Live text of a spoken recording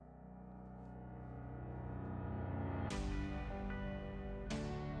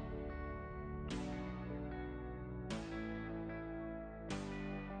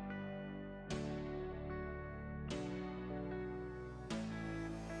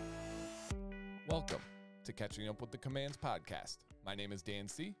Welcome to Catching Up with the Commands podcast. My name is Dan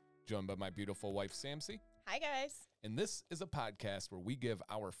C., joined by my beautiful wife, Sam C. Hi, guys. And this is a podcast where we give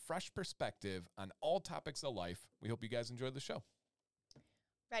our fresh perspective on all topics of life. We hope you guys enjoy the show.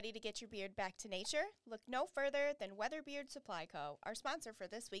 Ready to get your beard back to nature? Look no further than Weatherbeard Supply Co., our sponsor for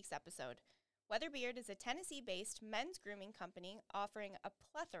this week's episode. Weatherbeard is a Tennessee-based men's grooming company offering a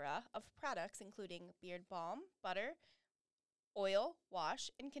plethora of products including beard balm, butter, oil, wash,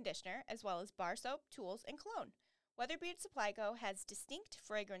 and conditioner, as well as bar soap, tools, and cologne. Weatherbeard Supply Co. has distinct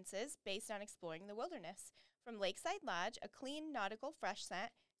fragrances based on exploring the wilderness. From Lakeside Lodge, a clean nautical fresh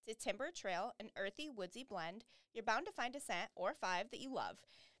scent, to Timber Trail, an earthy, woodsy blend, you're bound to find a scent or five that you love.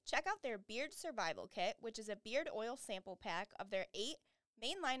 Check out their Beard Survival Kit, which is a beard oil sample pack of their 8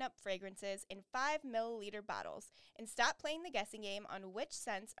 main lineup fragrances in 5 milliliter bottles, and stop playing the guessing game on which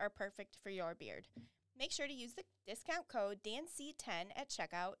scents are perfect for your beard. Make sure to use the discount code DANC10 at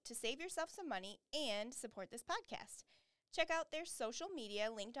checkout to save yourself some money and support this podcast. Check out their social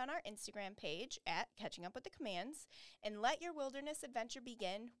media linked on our Instagram page at Catching Up with the Commands, and let your wilderness adventure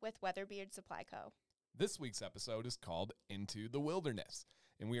begin with Weatherbeard Supply Co. This week's episode is called Into the Wilderness,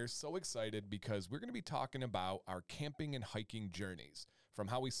 and we are so excited because we're going to be talking about our camping and hiking journeys, from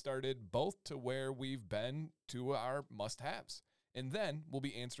how we started both to where we've been to our must-haves. And then we'll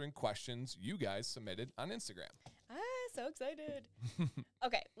be answering questions you guys submitted on Instagram. So excited.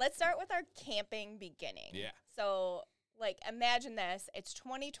 Okay, let's start with our camping beginning. Yeah. So, imagine this. It's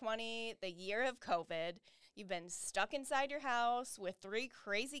 2020, the year of COVID. You've been stuck inside your house with 3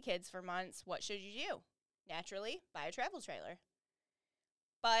 crazy kids for months. What should you do? Naturally, buy a travel trailer.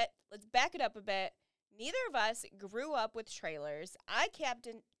 But let's back it up a bit. Neither of us grew up with trailers. I camped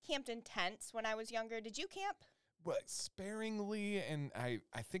in tents when I was younger. Did you camp? But sparingly, and I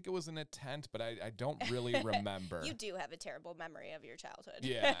think it was in a tent, but I don't really remember. You do have a terrible memory of your childhood.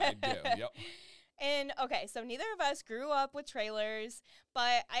 Yeah, I do. Yep. And, okay, so neither of us grew up with trailers,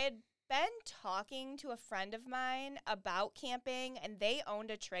 but I had been talking to a friend of mine about camping, and they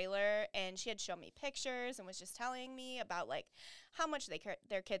owned a trailer, and she had shown me pictures and was just telling me about, how much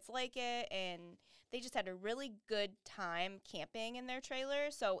their kids like it, and they just had a really good time camping in their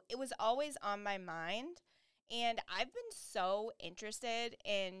trailer, so it was always on my mind. And I've been so interested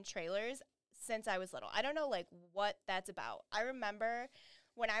in trailers since I was little. I don't know, what that's about. I remember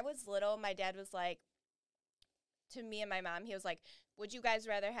when I was little, my dad was like, to me and my mom, he was like, would you guys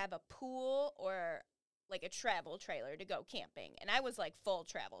rather have a pool or, a travel trailer to go camping? And I was like, full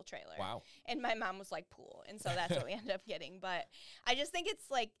travel trailer. Wow. And my mom was like, pool. And so that's what we ended up getting. But I just think it's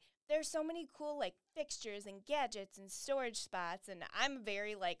there's so many cool fixtures and gadgets and storage spots. And I'm a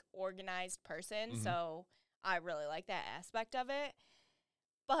very organized person. Mm-hmm. So I really like that aspect of it.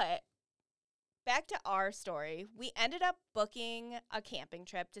 But back to our story, we ended up booking a camping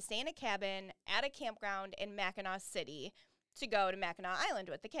trip to stay in a cabin at a campground in Mackinac City to go to Mackinac Island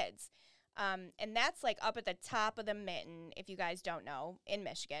with the kids. And that's up at the top of the Mitten, if you guys don't know, in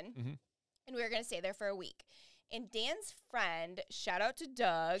Michigan. Mm-hmm. And we were going to stay there for a week. And Dan's friend, shout out to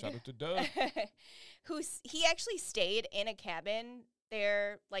Doug. He actually stayed in a cabin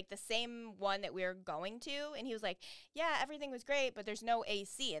there, the same one that we were going to. And he was like, yeah, everything was great, but there's no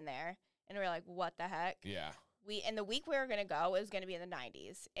AC in there. And we were like, what the heck? Yeah. And the week we were going to go, it was going to be in the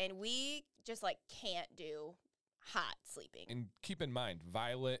 90s. And we just, can't do hot sleeping. And keep in mind,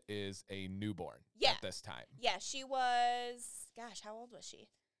 Violet is a newborn at this time. Yeah, she was, how old was she?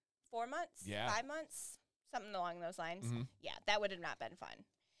 4 months? Yeah. 5 months? Something along those lines. Mm-hmm. Yeah, that would have not been fun.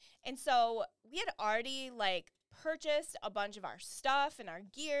 And so we had already, purchased a bunch of our stuff and our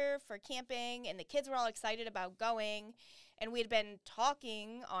gear for camping, and the kids were all excited about going, and we had been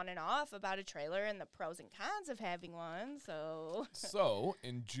talking on and off about a trailer and the pros and cons of having one. So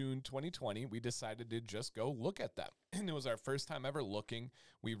in June 2020, we decided to just go look at them. And it was our first time ever looking.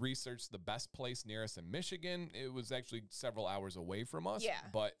 We researched the best place near us in Michigan. It was actually several hours away from us,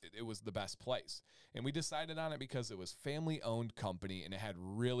 but it was the best place. And we decided on it because it was family-owned company and it had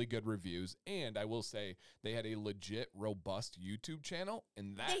really good reviews. And I will say they had a legit, robust YouTube channel.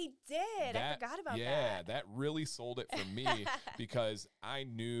 And they did. I forgot about that. Yeah, that really sold it for me because I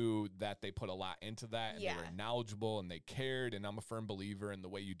knew that they put a lot into that and they were knowledgeable and they cared. And I'm a firm believer in the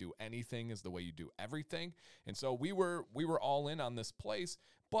way you do anything is the way you do everything. And so we were all in on this place,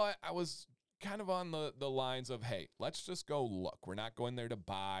 but I was kind of on the lines of, hey, let's just go look. We're not going there to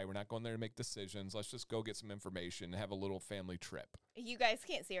buy. We're not going there to make decisions. Let's just go get some information and have a little family trip. You guys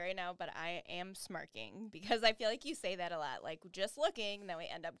can't see right now, but I am smirking because I feel like you say that a lot, just looking, and then we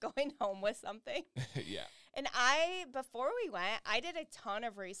end up going home with something. Yeah. And before we went, I did a ton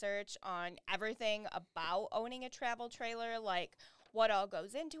of research on everything about owning a travel trailer, what all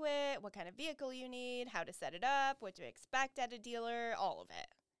goes into it, what kind of vehicle you need, how to set it up, what to expect at a dealer, all of it.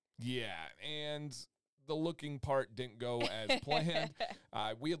 Yeah, and the looking part didn't go as planned.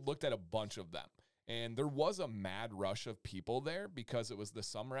 We had looked at a bunch of them, and there was a mad rush of people there because it was the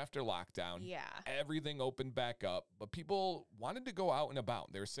summer after lockdown. Yeah. Everything opened back up, but people wanted to go out and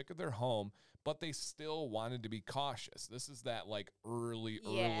about. They were sick of their home, but they still wanted to be cautious. This is that like early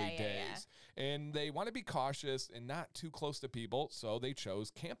days. And they want to be cautious and not too close to people, so they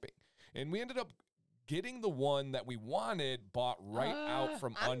chose camping. And we ended up getting the one that we wanted bought right out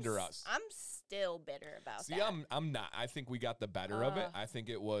from under us. I'm still bitter about that. See, I'm not. I think we got the better of it. I think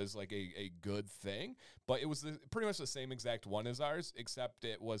it was like a good thing, but it was pretty much the same exact one as ours, except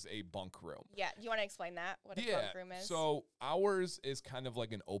it was a bunk room. Yeah. Do you want to explain that? What a bunk room is? So ours is kind of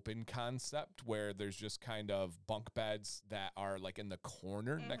like an open concept where there's just kind of bunk beds that are like in the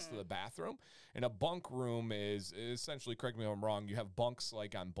corner next to the bathroom. And a bunk room is essentially, correct me if I'm wrong, you have bunks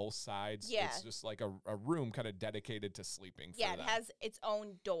like on both sides. Yeah. It's just like a room kind of dedicated to sleeping. Yeah, it has its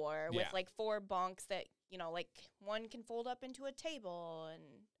own door with like 4 bunks that, like one can fold up into a table and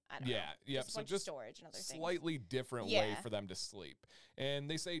I don't know. Yeah. So just storage and other things. Slightly different way for them to sleep. And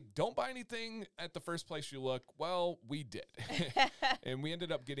they say, don't buy anything at the first place you look. Well, we did. And we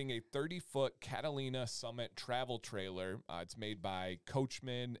ended up getting a 30-foot Catalina Summit travel trailer. It's made by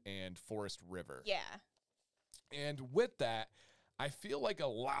Coachman and Forest River. Yeah. And with that, I feel like a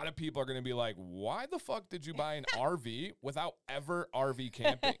lot of people are going to be like, why the fuck did you buy an RV without ever RV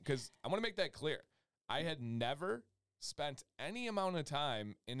camping? Because I want to make that clear. I had never spent any amount of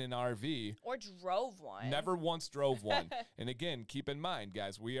time in an RV. Or drove one. Never once drove one. And again, keep in mind,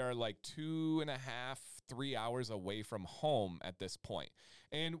 guys, we are like 2.5, 3 hours away from home at this point.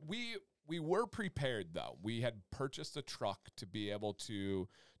 And we were prepared, though. We had purchased a truck to be able to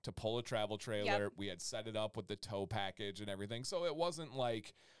pull a travel trailer. Yep. We had set it up with the tow package and everything. So it wasn't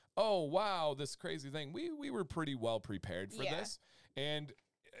like, oh, wow, this crazy thing. We were pretty well prepared for this. And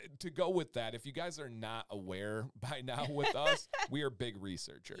to go with that, if you guys are not aware by now with us, we are big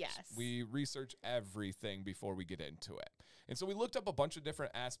researchers. Yes. We research everything before we get into it. And so we looked up a bunch of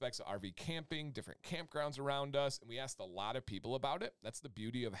different aspects of RV camping, different campgrounds around us, and we asked a lot of people about it. That's the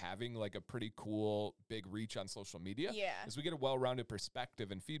beauty of having like a pretty cool big reach on social media. Yeah. Is we get a well-rounded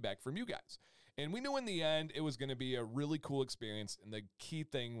perspective and feedback from you guys. And we knew in the end it was going to be a really cool experience, and the key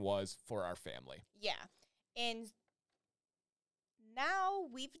thing was for our family. Yeah. And now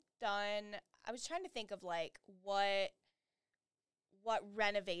we've done, I was trying to think of like what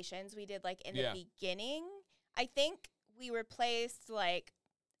renovations we did like in the beginning. I think we replaced like,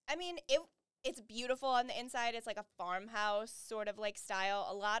 I mean, it's beautiful on the inside. It's like a farmhouse sort of like style.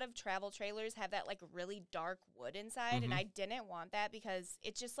 A lot of travel trailers have that like really dark wood inside, and I didn't want that because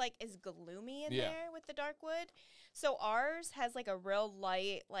it just like is gloomy in there with the dark wood. So ours has like a real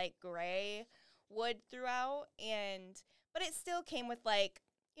light like gray wood throughout, but it still came with like,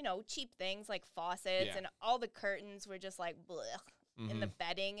 cheap things like faucets and all the curtains were just like blech in the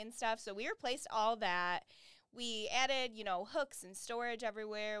bedding and stuff. So we replaced all that. We added, hooks and storage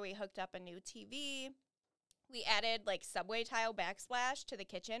everywhere. We hooked up a new TV. We added like subway tile backsplash to the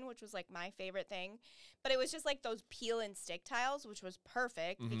kitchen, which was like my favorite thing. But it was just like those peel and stick tiles, which was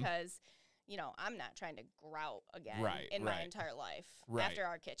perfect because, I'm not trying to grout again in my entire life. After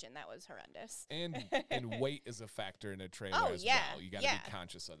our kitchen, that was horrendous. And weight is a factor in a trailer as well. You got to be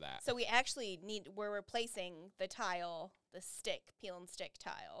conscious of that. So we actually we're replacing the tile, the peel and stick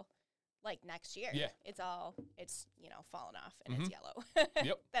tile. Like next year. Yeah. It's fallen off and it's yellow.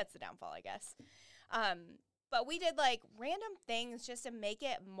 Yep. That's the downfall, I guess. But we did like random things just to make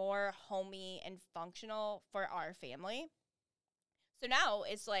it more homey and functional for our family. So now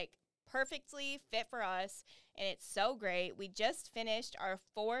it's like perfectly fit for us and it's so great. We just finished our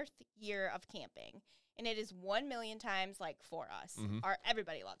 4th year of camping and it is 1 million times like for us.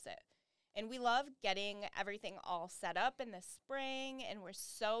 Everybody loves it. And we love getting everything all set up in the spring, and we're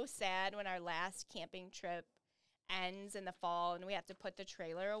so sad when our last camping trip ends in the fall and we have to put the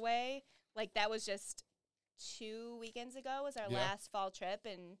trailer away. Like, that was just 2 weekends ago was our last fall trip,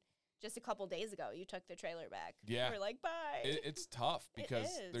 and just a couple days ago, you took the trailer back. Yeah. We're like, bye. It's tough because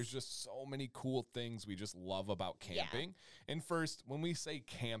there's just so many cool things we just love about camping. Yeah. And first, when we say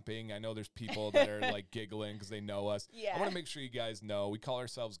camping, I know there's people that are like giggling because they know us. Yeah. I want to make sure you guys know we call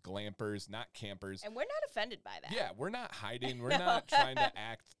ourselves glampers, not campers. And we're not offended by that. Yeah, we're not hiding. We're not trying to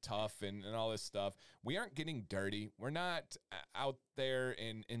act tough and all this stuff. We aren't getting dirty. We're not out there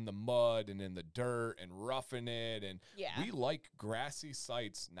in the mud and in the dirt and roughing it. And we like grassy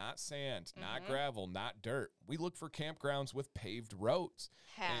sites, not sand, not gravel, not dirt. We look for campgrounds with paved roads.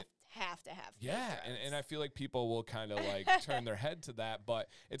 have to have paved Yeah, roads. and I feel like people will kind of like turn their head to that, but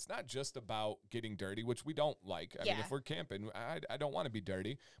it's not just about getting dirty, which we don't like. I mean, if we're camping, I don't want to be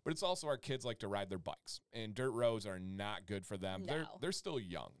dirty, but it's also our kids like to ride their bikes, and dirt roads are not good for them. No. They're still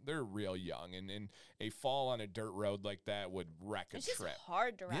young. They're real young, and a fall on a dirt road like that would wreck a it's trip. just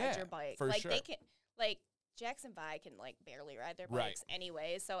hard to ride your bike. For like sure. they can like Jackson Vi can like barely ride their bikes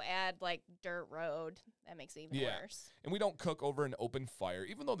anyway, so add like dirt road, that makes it even worse. And we don't cook over an open fire,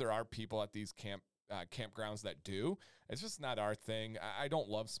 even though there are people at these campgrounds that do. It's just not our thing. I don't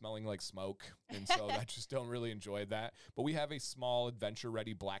love smelling like smoke, and so I just don't really enjoy that. But we have a small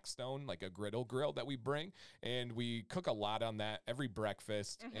adventure-ready Blackstone, like a griddle grill that we bring, and we cook a lot on that every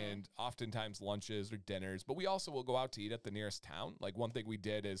breakfast and oftentimes lunches or dinners. But we also will go out to eat at the nearest town. Like one thing we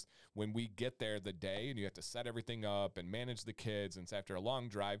did is when we get there the day and you have to set everything up and manage the kids, and it's after a long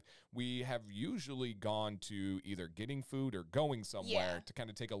drive, we have usually gone to either getting food or going somewhere to kind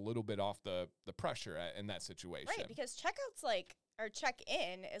of take a little bit off the pressure in that situation. Right, because checkouts like or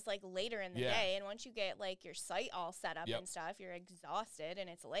check-in is like later in the day, and once you get like your site all set up and stuff, you're exhausted and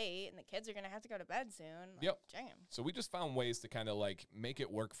it's late and the kids are gonna have to go to bed soon. Like, damn. So we just found ways to kind of like make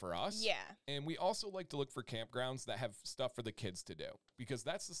it work for us. Yeah. And we also like to look for campgrounds that have stuff for the kids to do, because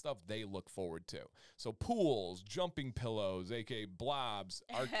that's the stuff they look forward to. So pools, jumping pillows, aka blobs,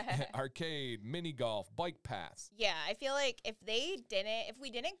 arcade, mini golf, bike paths. Yeah, I feel like if we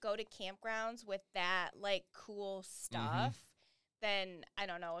didn't go to campgrounds with that like cool stuff, then I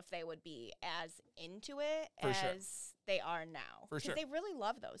don't know if they would be as into it as they are now. For sure. Because they really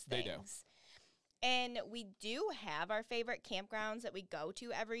love those things. They do. And we do have our favorite campgrounds that we go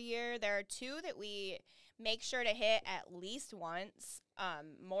to every year. There are two that we make sure to hit at least once.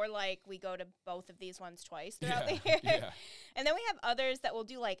 More like we go to both of these ones twice throughout the year. And then we have others that we'll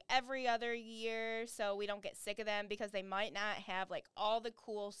do like every other year so we don't get sick of them, because they might not have like all the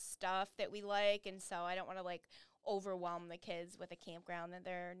cool stuff that we like. And so I don't want to like overwhelm the kids with a campground that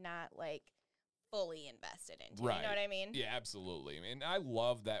they're not like fully invested into. Right. You know what I mean? Yeah, absolutely. And I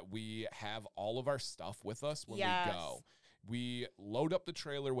love that we have all of our stuff with us when we go. We load up the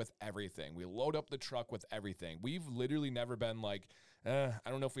trailer with everything. We load up the truck with everything. We've literally never been like, I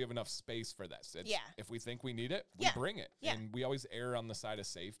don't know if we have enough space for this. It's, if we think we need it, we bring it. And we always err on the side of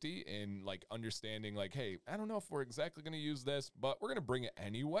safety and like understanding like, hey, I don't know if we're exactly going to use this, but we're going to bring it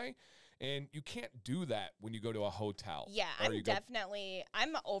anyway. And you can't do that when you go to a hotel. Yeah, I'm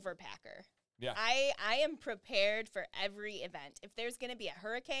an overpacker. Yeah. I am prepared for every event. If there's going to be a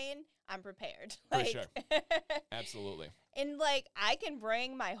hurricane, I'm prepared. For sure. Absolutely. And like I can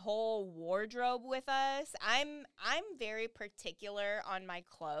bring my whole wardrobe with us. I'm very particular on my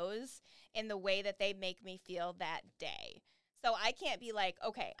clothes and the way that they make me feel that day. So I can't be like,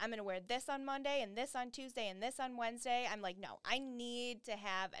 okay, I'm going to wear this on Monday and this on Tuesday and this on Wednesday. I'm like, no, I need to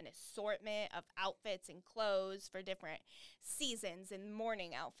have an assortment of outfits and clothes for different seasons, and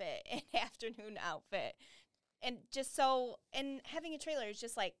morning outfit and afternoon outfit. And having a trailer is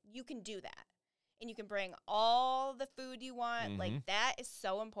just like, you can do that. And you can bring all the food you want. Like that is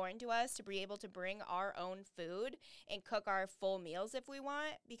so important to us, to be able to bring our own food and cook our full meals if we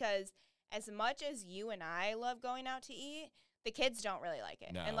want, because as much as you and I love going out to eat, the kids don't really like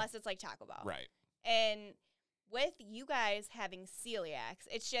it unless it's like Taco Bell. Right. And with you guys having celiacs,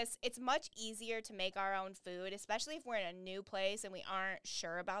 it's much easier to make our own food, especially if we're in a new place and we aren't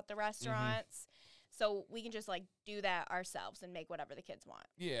sure about the restaurants. So we can just like do that ourselves and make whatever the kids want.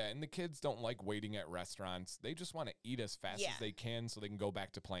 Yeah, and the kids don't like waiting at restaurants. They just want to eat as fast as they can so they can go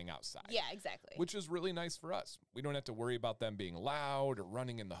back to playing outside. Yeah, exactly. Which is really nice for us. We don't have to worry about them being loud or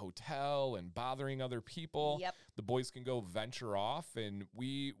running in the hotel and bothering other people. Yep. The boys can go venture off, and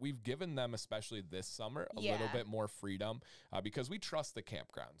we've given them, especially this summer, a little bit more freedom because we trust the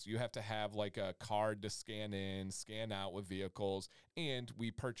campgrounds. You have to have like a card to scan in, scan out with vehicles, and we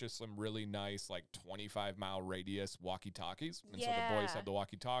purchased some really nice like 25-mile radius walkie-talkies. And so the boys have the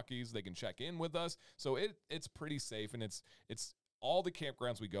walkie-talkies. They can check in with us. So it's pretty safe, and it's all the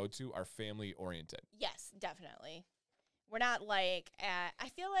campgrounds we go to are family oriented. Yes, definitely. We're not like I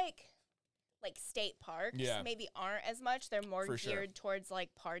feel like state parks maybe aren't as much. They're more geared towards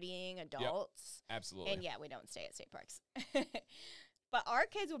like partying adults. Yep, absolutely. And we don't stay at state parks. But our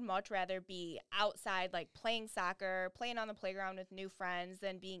kids would much rather be outside, like playing soccer, playing on the playground with new friends,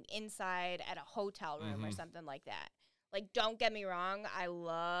 than being inside at a hotel room or something like that. Like, don't get me wrong, I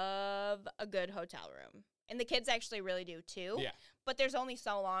love a good hotel room. And the kids actually really do too. Yeah. But there's only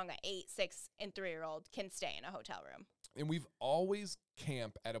so long an 8, 6, and 3-year-old can stay in a hotel room. And we've always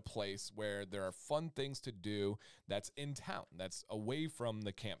camp at a place where there are fun things to do that's in town, that's away from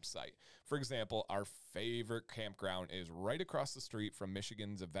the campsite. For example, our favorite campground is right across the street from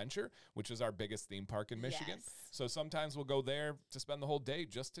Michigan's Adventure, which is our biggest theme park in Michigan. Yes. So sometimes we'll go there to spend the whole day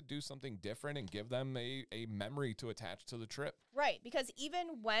just to do something different and give them a memory to attach to the trip. Right, because even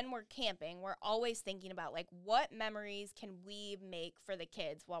when we're camping, we're always thinking about like what memories can we make for the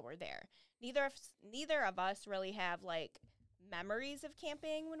kids while we're there. Neither of us really have like memories of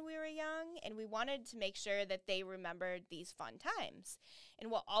camping when we were young, and we wanted to make sure that they remembered these fun times. And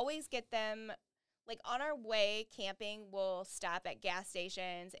we'll always get them, like on our way camping, we'll stop at gas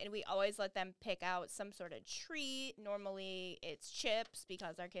stations and we always let them pick out some sort of treat. Normally it's chips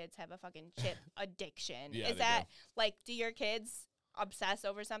because our kids have a fucking chip addiction. Yeah, Is that like, do your kids obsess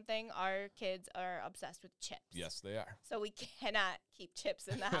over something? Our kids are obsessed with chips. Yes, they are. So we cannot keep chips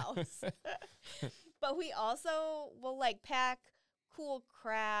in the house. But we also will like pack cool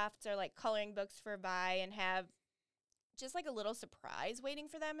crafts or like coloring books for Vi and have just like a little surprise waiting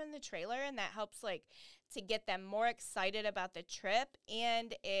for them in the trailer, and that helps like to get them more excited about the trip,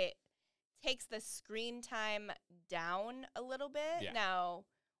 and it takes the screen time down a little bit. Yeah. Now,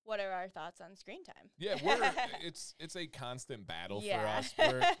 what are our thoughts on screen time? Yeah, it's a constant battle for us.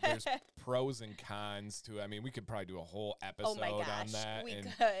 There's pros and cons to. I mean, we could probably do a whole episode on that. We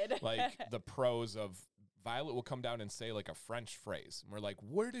could. Like the pros of Violet will come down and say like a French phrase. And we're like,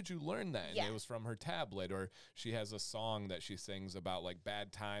 where did you learn that? And it was from her tablet. Or she has a song that she sings about like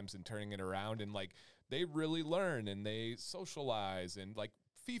bad times and turning it around. And like they really learn and they socialize. And like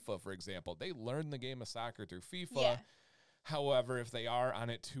FIFA, for example, they learn the game of soccer through FIFA. Yeah. However, if they are on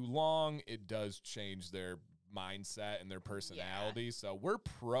it too long, it does change their mindset and their personality. Yeah. So we're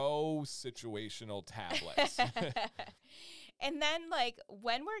pro situational tablets. And then, like,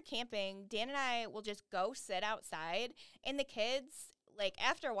 when we're camping, Dan and I will just go sit outside, and the kids, like,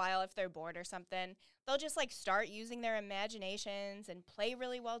 after a while, if they're bored or something, they'll just, like, start using their imaginations and play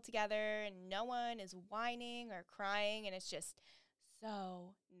really well together, and no one is whining or crying, and it's just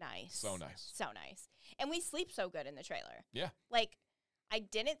so nice. So nice. So nice. And we sleep so good in the trailer. Yeah. Like, I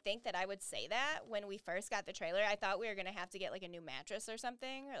didn't think that I would say that when we first got the trailer. I thought we were going to have to get like a new mattress or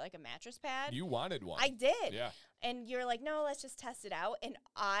something, or like a mattress pad. You wanted one. I did. Yeah. And you're like, no, let's just test it out. And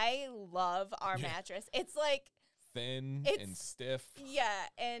I love our mattress. It's like thin and stiff. Yeah.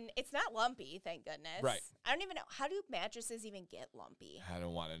 And it's not lumpy, thank goodness. Right. I don't even know. How do mattresses even get lumpy? I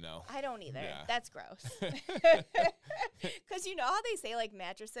don't want to know. I don't either. Yeah. That's gross. Because you know how they say like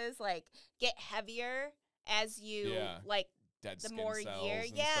mattresses like get heavier as you like dead the skin more cells year.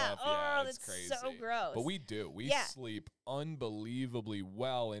 and Yeah. stuff. Oh, yeah, that's it's crazy. so gross. But we do. We sleep unbelievably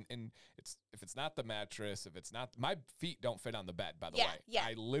well. And it's if it's not the mattress, if it's not my feet don't fit on the bed, by the way. Yeah.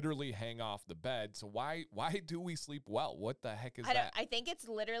 I literally hang off the bed. So why do we sleep well? What the heck is that? I think it's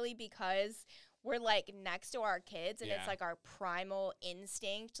literally because we're like next to our kids, and it's like our primal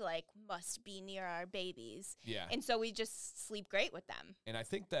instinct like must be near our babies. Yeah. And so we just sleep great with them. And I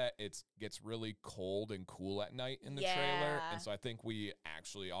think that it gets really cold and cool at night in the trailer. And so I think we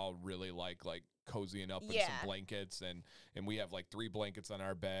actually all really like cozying up in some blankets, and we have like 3 blankets on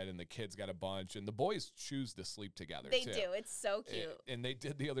our bed, and the kids got a bunch, and the boys choose to sleep together. They too. do. It's so cute. And they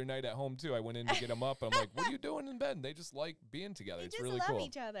did the other night at home too. I went in to get them up, and I'm like, "What are you doing in bed?" And they just like being together. It's really cool. They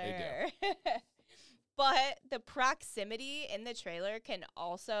just love each other. They do. But the proximity in the trailer can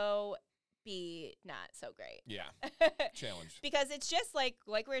also be not so great. Yeah. Challenge. Because it's just like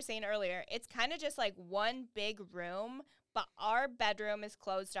we were saying earlier, it's kind of just like one big room, but our bedroom is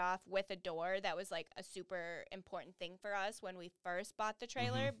closed off with a door. That was like a super important thing for us when we first bought the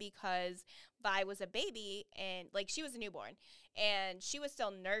trailer, because Vi was a baby and like she was a newborn and she was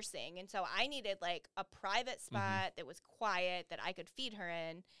still nursing. And so I needed like a private spot that was quiet that I could feed her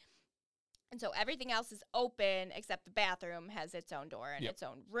in. And so everything else is open except the bathroom has its own door and its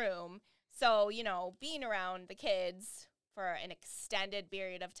own room. So, you know, being around the kids for an extended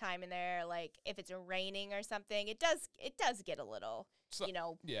period of time in there, like if it's raining or something, it does get a little, you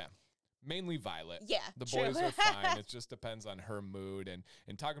know. Yeah. Mainly Violet. Yeah, the true. boys are fine. It just depends on her mood. And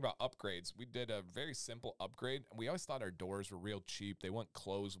talking about upgrades, we did a very simple upgrade. We always thought our doors were real cheap. They wouldn't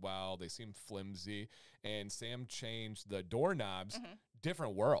close well. They seemed flimsy. And Sam changed the doorknobs.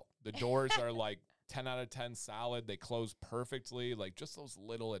 Different world. The doors are like 10 out of 10 solid. They close perfectly. Like just those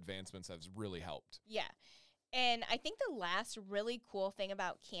little advancements have really helped. Yeah. And I think the last really cool thing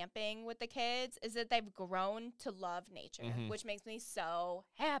about camping with the kids is that they've grown to love nature, which makes me so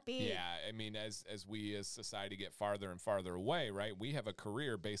happy. Yeah, I mean, as we as society get farther and farther away, right? We have a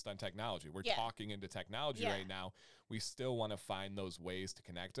career based on technology. We're talking into technology right now. We still want to find those ways to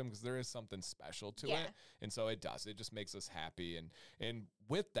connect them because there is something special to it. And so it does. It just makes us happy. And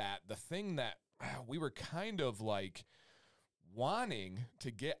with that, the thing that we were kind of like wanting to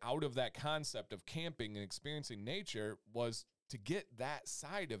get out of that concept of camping and experiencing nature was to get that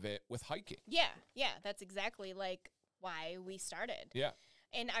side of it with hiking. Yeah, that's exactly like why we started. Yeah.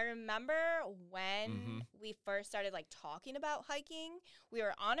 And I remember when we first started like talking about hiking, we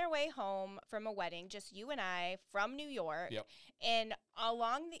were on our way home from a wedding, just you and I from New York. Yep. And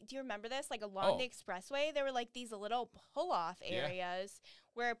do you remember this? Like along the expressway, there were like these little pull-off areas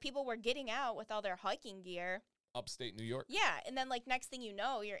where people were getting out with all their hiking gear. Upstate New York. Yeah, and then like next thing you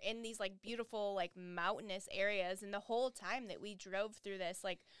know, you're in these like beautiful like mountainous areas, and the whole time that we drove through this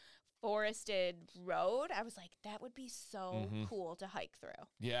like forested road, I was like, that would be so cool to hike through.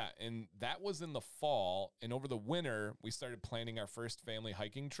 Yeah, and that was in the fall, and over the winter, we started planning our first family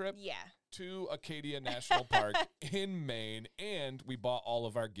hiking trip to Acadia National Park in Maine, and we bought all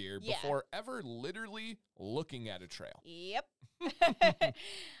of our gear before ever literally looking at a trail. Yep.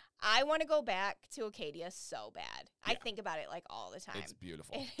 I want to go back to Acadia so bad. I think about it like all the time. It's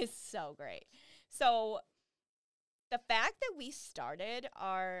beautiful. It is so great. So the fact that we started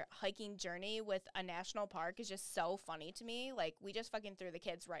our hiking journey with a national park is just so funny to me. Like, we just fucking threw the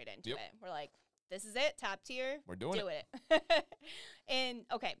kids right into it. We're like, this is it, top tier. We're doing it. And,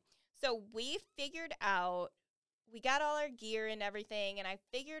 okay, so we got all our gear and everything, and I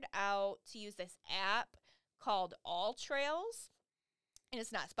figured out to use this app called All Trails. And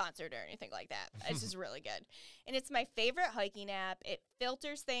it's not sponsored or anything like that. It's just really good. And it's my favorite hiking app. It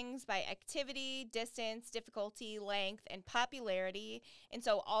filters things by activity, distance, difficulty, length, and popularity. And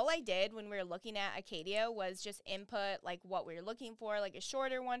so all I did when we were looking at Acadia was just input like what we were looking for, like a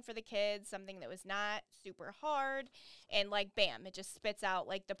shorter one for the kids, something that was not super hard. And like, bam, it just spits out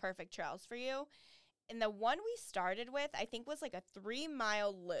like the perfect trails for you. And the one we started with, I think was like a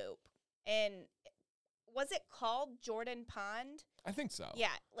 3-mile loop. And was it called Jordan Pond? I think so. Yeah.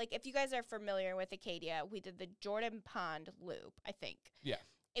 Like, if you guys are familiar with Acadia, we did the Jordan Pond loop, I think. Yeah.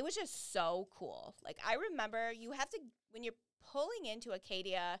 It was just so cool. Like, I remember you have to, when you're pulling into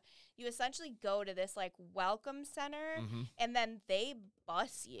Acadia, you essentially go to this, like, welcome center, and then they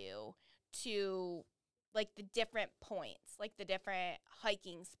bus you to, like, the different points, like, the different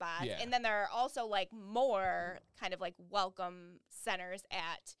hiking spots. Yeah. And then there are also, like, more kind of, like, welcome centers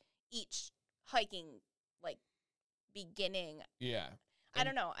at each hiking, like, beginning. Yeah. I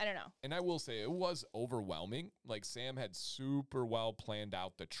don't know. And I will say it was overwhelming. Like, Sam had super well planned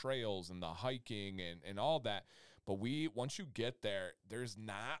out the trails and the hiking and all that. But once you get there, there's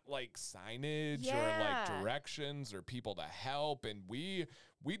not like signage or like directions or people to help. And we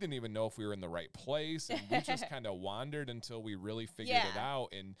didn't even know if we were in the right place. And we just kind of wandered until we really figured it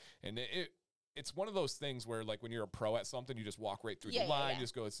out. And it's one of those things where, like, when you're a pro at something, you just walk right through the line,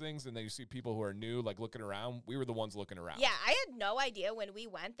 just go with things, and then you see people who are new, like, looking around. We were the ones looking around. Yeah, I had no idea when we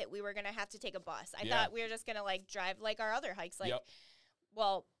went that we were going to have to take a bus. I thought we were just going to, like, drive like our other hikes. Like,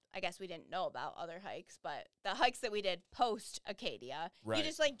 well, I guess we didn't know about other hikes, but the hikes that we did post Acadia, you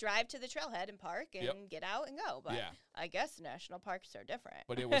just, like, drive to the trailhead and park and get out and go. But I guess national parks are different.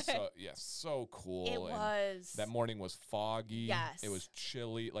 But it was so cool. It was. That morning was foggy. Yes. It was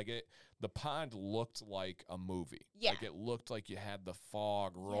chilly. Like, the pond looked like a movie. Yeah. Like, it looked like you had the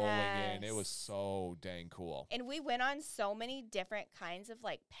fog rolling in. It was so dang cool. And we went on so many different kinds of,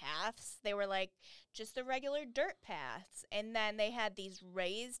 like, paths. They were, like, just the regular dirt paths. And then they had these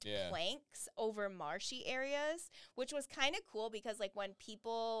raised planks over marshy areas, which was kind of cool because, like, when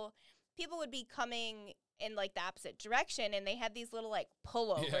people would be coming in, like, the opposite direction, and they had these little, like,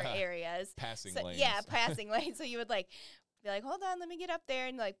 pullover areas. Passing lanes. Yeah, passing lanes. So you would, like, be like, hold on, let me get up there,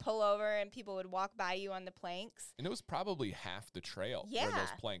 and, like, pull over, and people would walk by you on the planks. And it was probably half the trail were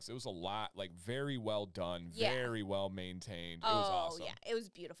those planks. It was a lot, like, very well done, very well maintained. It was awesome. Yeah, it was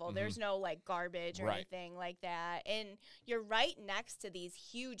beautiful. There's no, like, garbage or anything like that. And you're right next to these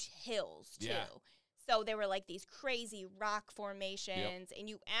huge hills, too. Yeah. So there were, like, these crazy rock formations, and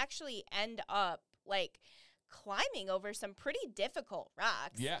you actually end up, like, climbing over some pretty difficult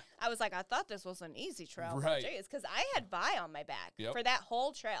rocks. Yeah. I was like, I thought this was an easy trail. Right. Because I had Vi on my back for that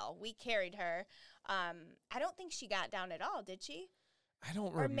whole trail. We carried her. I don't think she got down at all, did she? I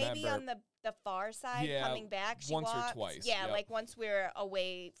don't remember. Or maybe on the the far side coming back. She once walked. or twice. Yeah, yep. like once we're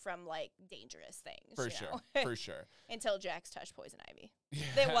away from like dangerous things. For you sure. know? For sure. Until Jax touched poison ivy.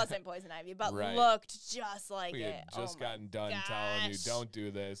 Yeah. It wasn't poison ivy, but Right. looked just like We it. had just my gotten done telling you gosh. don't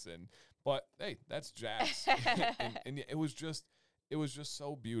do this, but hey, that's Jax. and it was just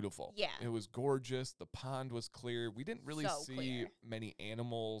so beautiful. Yeah. It was gorgeous. The pond was clear. We didn't really So see clear. many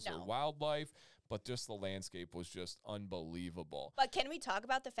animals No. or wildlife, but just the landscape was just unbelievable. But can we talk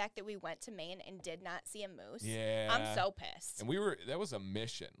about the fact that we went to Maine and did not see a moose? Yeah. I'm so pissed. And that was a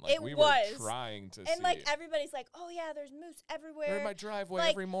mission. Like It we was. were trying to see. And like everybody's like, oh yeah, there's moose everywhere. They're in my driveway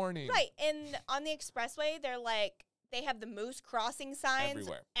like, every morning. Right. And on the expressway, they have the moose crossing signs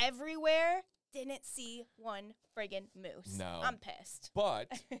everywhere. Didn't see one friggin' moose. No. I'm pissed.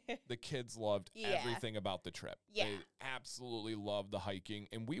 But the kids loved Yeah. everything about the trip. Yeah. They absolutely loved the hiking,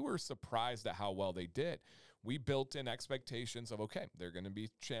 and we were surprised at how well they did. We built in expectations of, okay, they're going to be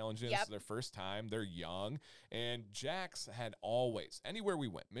challenges. Yep. It's their first time. They're young. And Jax had always, anywhere we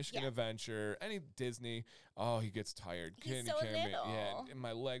went, Michigan Yeah. Adventure, any Disney, oh, he gets tired. He's Can so you carry me? little. Yeah, and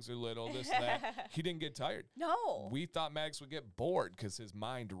my legs are little, this, that. He didn't get tired. No. We thought Max would get bored because his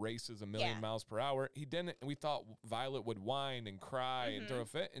mind races a million Yeah. miles per hour. He didn't. And we thought Violet would whine and cry and throw Mhm. a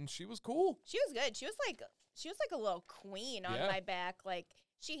fit, and she was cool. She was good. She was like a little queen on Yeah. my back. Like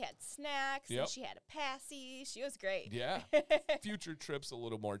she had snacks Yep. and she had a passy. She was great. Yeah. Future trips a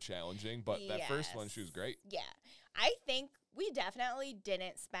little more challenging, but that first one, she was great. Yeah. I think we definitely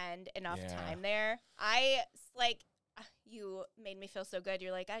didn't spend enough Yeah. time there. You made me feel so good.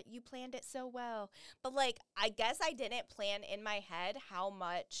 You're like, you planned it so well. But like, I guess I didn't plan in my head how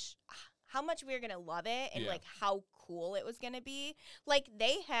much we were going to love it and Yeah. like how cool it was going to be. Like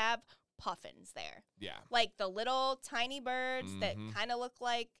they have puffins there. Yeah. Like the little tiny birds that Mhm. kind of look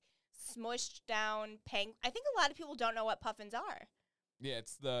like smushed down I think a lot of people don't know what puffins are. Yeah,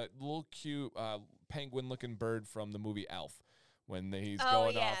 it's the little cute penguin-looking bird from the movie Elf when he's Oh,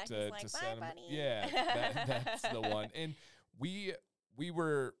 going yeah. off He's to like, "Bye, Santa. bunny." Yeah, that's the one. And we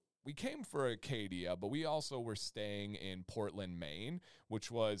came for Acadia, but we also were staying in Portland, Maine, which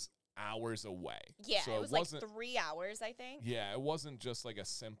was hours away. Yeah, so it was like wasn't 3 hours, I think. Yeah, it wasn't just like a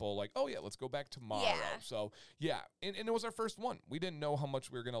simple like, oh yeah, let's go back tomorrow. Yeah. So yeah, and it was our first one. We didn't know how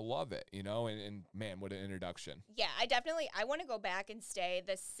much we were gonna love it, and man, what an introduction. Yeah, I want to go back and stay.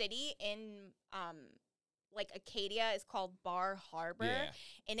 The city in like Acadia is called Bar Harbor, Yeah.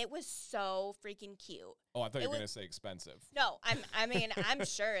 and it was so freaking cute. Oh, I thought you were It gonna was- say expensive. No, I'm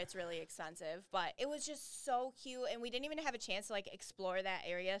sure it's really expensive, but it was just so cute, and we didn't even have a chance to like explore that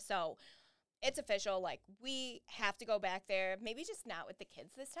area. So it's official. Like we have to go back there. Maybe just not with the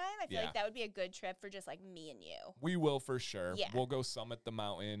kids this time. I feel Yeah. like that would be a good trip for just like me and you. We will for sure. Yeah. We'll go summit the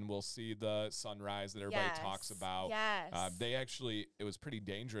mountain. We'll see the sunrise that everybody talks Yes. about. Yes. It was pretty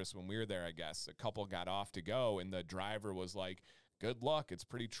dangerous when we were there, I guess. A couple got off to go, and the driver was like, good luck. It's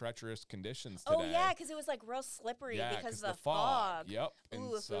pretty treacherous conditions today. Oh yeah, because it was like real slippery Yeah, because 'cause of the fog. Yep. And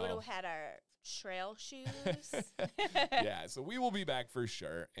Ooh, if we would have had our trail shoes. yeah, so we will be back for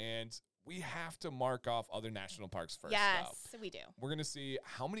sure. And we have to mark off other national parks first. Yes, though. we do. We're going to see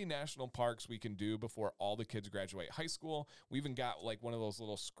how many national parks we can do before all the kids graduate high school. We even got like one of those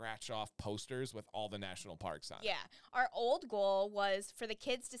little scratch off posters with all the national parks on it. Yeah. Our old goal was for the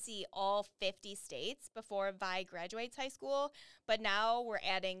kids to see all 50 states before Vi graduates high school, but now we're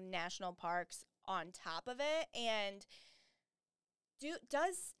adding national parks on top of it. And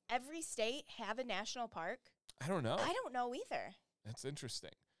does every state have a national park? I don't know. I don't know either. That's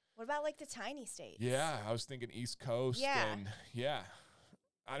interesting. What about like the tiny states? Yeah, I was thinking East Coast. Yeah. And yeah.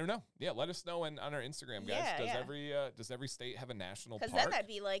 I don't know. Yeah, let us know on our Instagram, guys. Yeah, Does every state have a national Because park? then that'd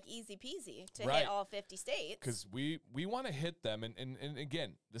be like easy peasy to Right. hit all 50 states. Because we want to hit them. And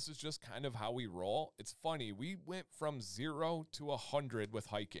again, this is just kind of how we roll. It's funny. We went from 0 to 100 with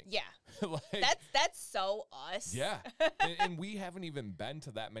hiking. Yeah. like, That's so us. yeah. and we haven't even been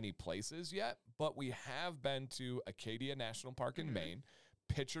to that many places yet, but we have been to Acadia National Park in Maine,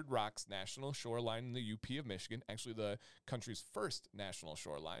 Pictured Rocks National Shoreline in the UP of Michigan, actually the country's first national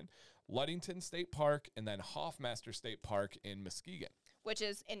shoreline, Ludington State Park, and then Hoffmaster State Park in Muskegon. Which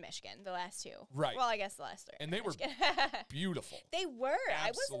is in Michigan, the last two. Right. Well, I guess the last three. And they were beautiful. They were.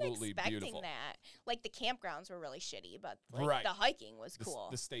 I wasn't Absolutely expecting beautiful. that. Like the campgrounds were really shitty, but like Right. the hiking was cool.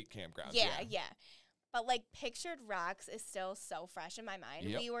 The state campgrounds. yeah. But like Pictured Rocks is still so fresh in my mind.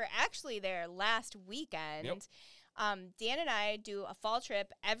 Yep. We were actually there last weekend. Yep. Dan and I do a fall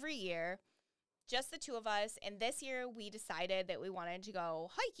trip every year, just the two of us. And this year we decided that we wanted to go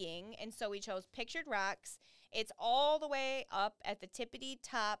hiking. And so we chose Pictured Rocks. It's all the way up at the tippity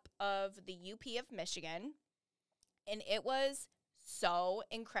top of the UP of Michigan. And it was so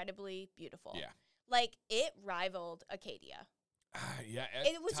incredibly beautiful. Yeah. Like, it rivaled Acadia. Yeah, at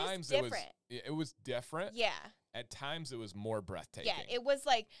It was times just different. it was different. Yeah. At times it was more breathtaking. Yeah, it was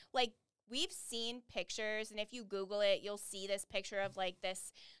like we've seen pictures, and if you Google it, you'll see this picture of like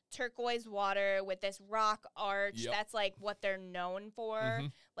this turquoise water with this rock arch. Yep. That's like what they're known for.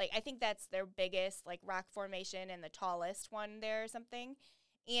 Mhm. Like, I think that's their biggest like rock formation and the tallest one there or something.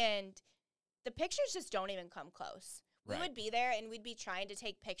 And the pictures just don't even come close. We Right. would be there and we'd be trying to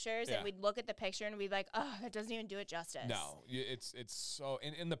take pictures Yeah. and we'd look at the picture and we'd be like, oh, that doesn't even do it justice. No, it's so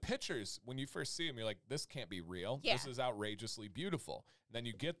in the pictures when you first see them, you're like, this can't be real. Yeah. This is outrageously beautiful. And then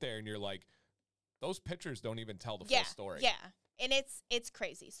you get there and you're like, those pictures don't even tell the Yeah, full story. yeah. And it's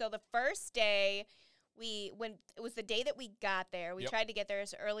crazy. So the first day when it was the day that we got there, we Yep. tried to get there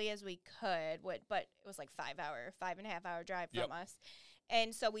as early as we could, but it was like 5.5 hour drive Yep. from us.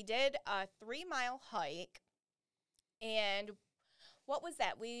 And so we did a 3-mile hike. And what was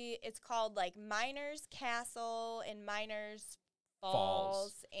that? It's called like Miners Castle and Miners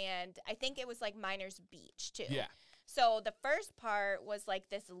Falls. And I think it was like Miners Beach too. Yeah. So the first part was like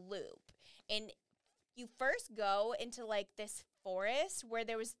this loop. And you first go into like this forest where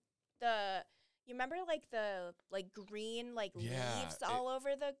there was you remember like the like green like Yeah, leaves all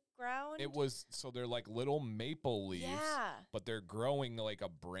over the ground? It was so they're like little maple leaves, Yeah. but they're growing like a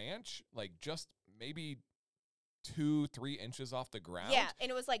branch, like just maybe 2-3 inches off the ground. Yeah, and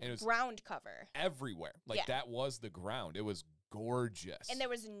it was like And it was ground cover. everywhere. Like Yeah. that was the ground. It was gorgeous. And there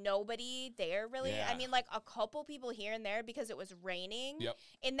was nobody there really. Yeah. I mean, like a couple people here and there because it was raining. Yep.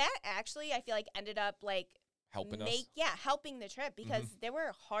 And that actually, I feel like ended up like helping us. helping the trip because there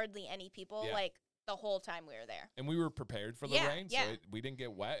were hardly any people Yeah. like the whole time we were there. And we were prepared for the Yeah, rain, yeah. so we didn't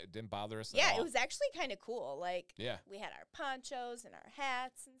get wet. It didn't bother us at Yeah, all. it was actually kind of cool. Like, Yeah. we had our ponchos and our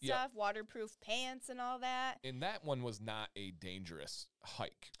hats and Yep. stuff, waterproof pants and all that. And that one was not a dangerous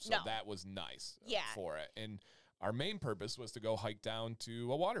hike, so No. that was nice Yeah. for it. And our main purpose was to go hike down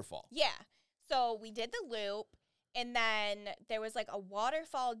to a waterfall. Yeah. So we did the loop, and then there was like a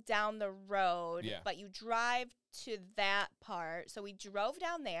waterfall down the road, Yeah. but you drive to that part. So we drove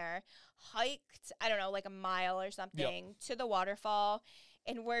down there, hiked, I don't know, like a mile or something to the waterfall,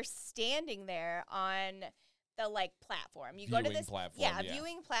 and we're standing there on the like platform. You go to Viewing this platform, yeah, yeah.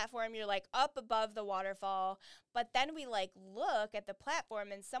 viewing platform. You're like up above the waterfall, but then we like look at the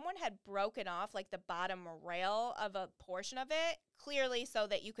platform and someone had broken off like the bottom rail of a portion of it, clearly so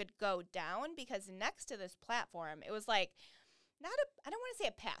that you could go down because next to this platform, it was like I don't want to say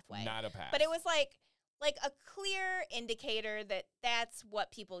a pathway. Not a path. But it was like a clear indicator that that's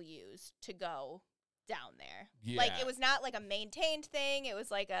what people use to go down there. Yeah. Like it was not like a maintained thing. It was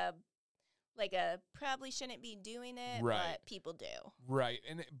like a probably shouldn't be doing it, Right. but people do. Right,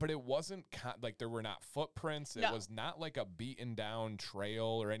 but it wasn't like there were not footprints. It No. was not like a beaten down trail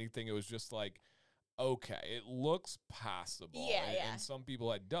or anything. It was just like, okay, it looks possible. Yeah, and, yeah. and some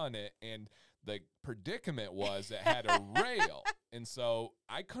people had done it, and the predicament was it had a rail, and so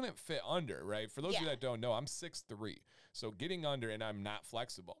I couldn't fit under. Right, for those of you Yeah. that don't know, I'm 6'3", so getting under, and I'm not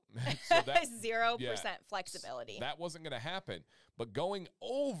flexible. So that 0% flexibility. that wasn't going to happen. But going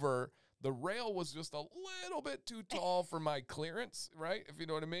over, the rail was just a little bit too tall for my clearance, right? If you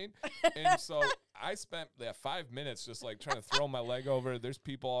know what I mean. And so I spent that 5 minutes just like trying to throw my leg over. There's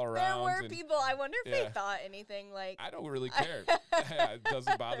people all there around. were and people. I wonder if Yeah. they thought anything like. I don't really care. Yeah, it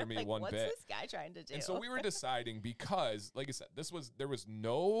doesn't bother me like, one what's bit. this guy trying to do? And so we were deciding because, like I said, there was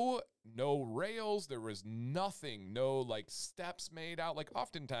no rails, there was nothing, no like steps made out. Like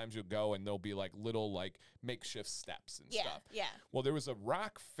oftentimes you'll go and there'll be like little like makeshift steps and yeah, stuff. yeah. Well, there was a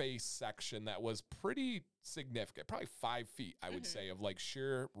rock face section that was pretty significant, probably 5 feet, I would say, of like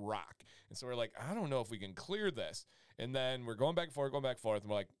sheer rock. And so we're like, I don't know if we can clear this. And then we're going back and forth, and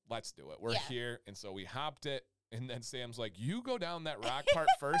we're like, let's do it. We're Yeah. here. And so we hopped it. And then Sam's like, you go down that rock part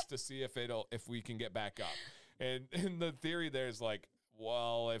first to see if we can get back up. And the theory there is like,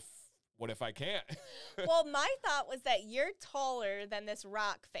 well, what if I can't? Well, my thought was that you're taller than this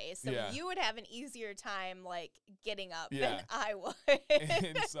rock face, so Yeah. you would have an easier time like getting up Yeah. than I would.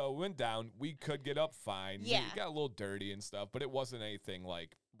 And so went down. We could get up fine. Yeah. We got a little dirty and stuff, but it wasn't anything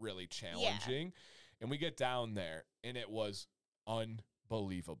like really challenging. And we get down there, and it was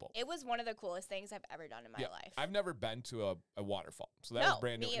unbelievable. It was one of the coolest things I've ever done in my life. I've never been to a waterfall, so that No, was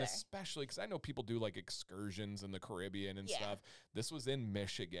brand new. me And either. especially because I know people do like excursions in the Caribbean and Yeah. stuff. This was in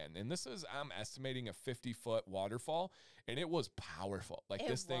Michigan, and this is, I'm estimating, a 50-foot waterfall, and it was powerful. Like It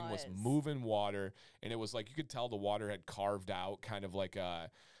this thing was was. moving water, and it was like you could tell the water had carved out kind of like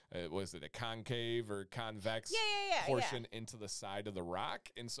was it a concave or convex Yeah. portion into the side of the rock.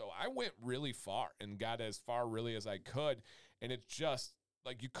 And so I went really far and got as far really as I could. And it's just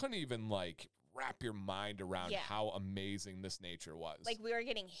like you couldn't even like wrap your mind around how amazing this nature was. Like we were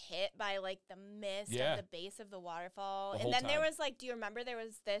getting hit by like the mist at the base of the waterfall. The and then time. there was like, do you remember there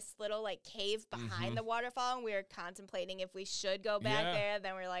was this little like cave behind the waterfall, and we were contemplating if we should go back there.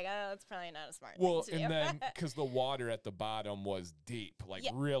 Then we are like, oh, it's probably not a smart thing to do. And then because the water at the bottom was deep, like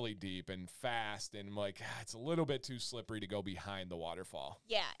really deep and fast, and like it's a little bit too slippery to go behind the waterfall.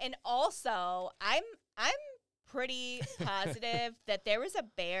 Yeah, and also I'm pretty positive that there was a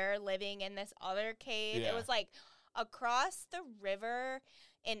bear living in this other cave. It was like across the river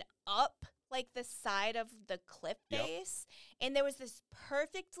and up like the side of the cliff face. And there was this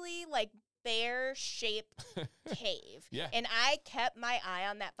perfectly like bear-shaped cave. And I kept my eye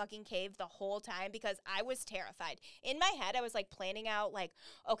on that fucking cave the whole time because I was terrified. In my head, I was like planning out like,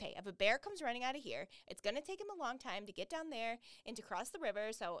 okay, if a bear comes running out of here, it's going to take him a long time to get down there and to cross the river.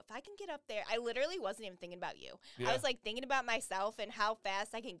 So if I can get up there, I literally wasn't even thinking about you. I was like thinking about myself and how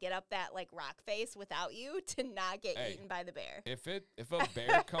fast I can get up that like rock face without you to not get eaten by the bear. If a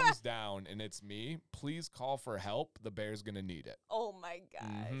bear comes down and it's me, please call for help. The bear's going to need it. Oh my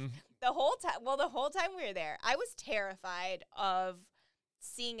gosh. The whole time we were there, I was terrified of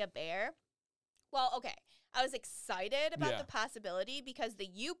seeing a bear. Well, okay. I was excited about the possibility because the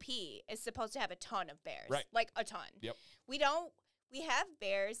UP is supposed to have a ton of bears. Right. Like a ton. Yep. We have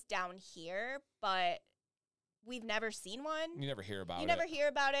bears down here, but we've never seen one. You never hear about it. You never hear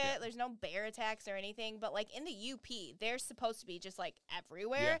about it. There's no bear attacks or anything. But like in the UP, they're supposed to be just like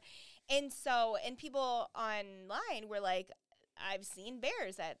everywhere. And people online were like, I've seen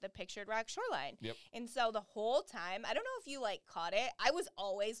bears at the Pictured Rock shoreline. And so the whole time, I don't know if you like caught it, I was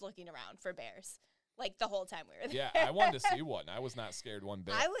always looking around for bears. Like the whole time we were there. Yeah, I wanted to see one. I was not scared one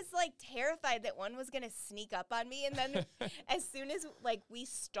bit. I was like terrified that one was going to sneak up on me. And then as soon as like we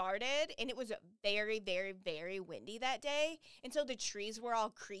started, and it was very, very, very windy that day. And so the trees were all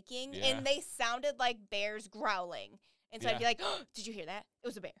creaking and they sounded like bears growling. And so I'd be like, oh, did you hear that? It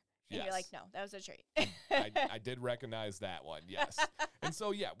was a bear. And you're like, no, that was a tree. I did recognize that one, yes. And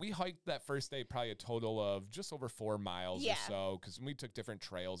so, we hiked that first day probably a total of just over 4 miles or so because we took different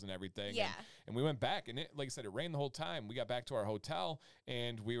trails and everything. And we went back, and it, like I said, it rained the whole time. We got back to our hotel,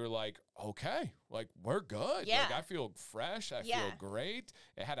 and we were like, okay, like, we're good. Like, I feel fresh. I feel great.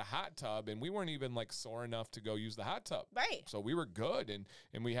 It had a hot tub, and we weren't even, like, sore enough to go use the hot tub. Right. So we were good,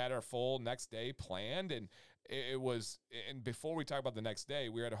 and we had our full next day planned, and it was, and before we talk about the next day,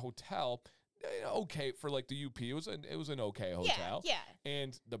 we were at a hotel, okay, for like the UP. It was an okay hotel.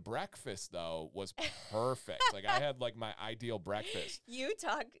 And the breakfast though was perfect. Like I had like my ideal breakfast. You've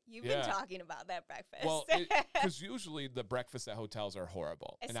been talking about that breakfast. Well, because usually the breakfasts at hotels are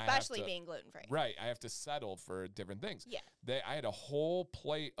horrible, especially being gluten-free. Right, I have to settle for different things. I had a whole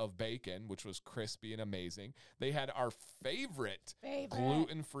plate of bacon, which was crispy and amazing. They had our favorite.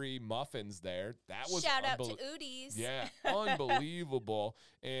 gluten-free muffins there. That was shout out to Udi's. Yeah, unbelievable.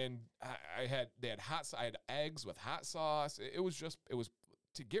 And I had eggs with hot sauce. It was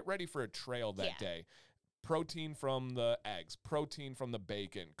to get ready for a trail that day. Protein from the eggs, protein from the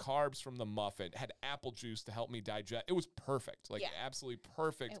bacon, carbs from the muffin, had apple juice to help me digest. It was perfect, like absolutely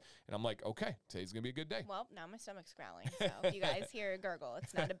perfect. And I'm like, okay, today's going to be a good day. Well, now my stomach's growling. So if you guys hear a gurgle,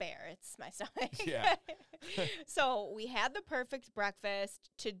 it's not a bear, it's my stomach. So we had the perfect breakfast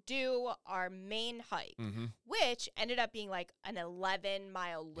to do our main hike, which ended up being like an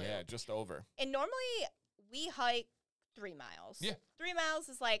 11-mile loop. Yeah, just over. And normally we hike 3 miles. 3 miles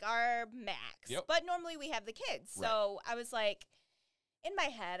is like our max. But normally we have the kids. So I was like, in my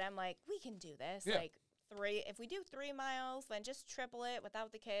head, I'm like, we can do this. Like if we do 3 miles, then just triple it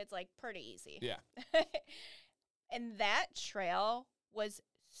without the kids, like pretty easy. And that trail was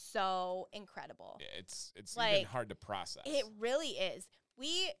so incredible. It's like, even hard to process. It really is.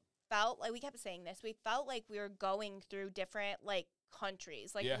 We felt like, we kept saying this, we felt like we were going through different like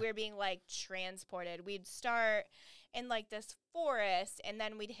countries. Like we were being like transported. We'd start in like this forest, and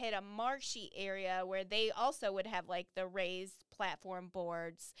then we'd hit a marshy area where they also would have like the raised platform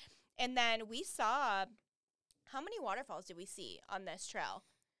boards. And then we saw, how many waterfalls did we see on this trail?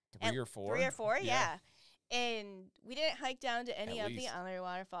 3 or 4. 3 or 4, yeah. And we didn't hike down to any of the other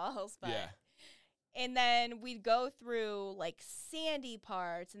waterfalls, but and then we'd go through like sandy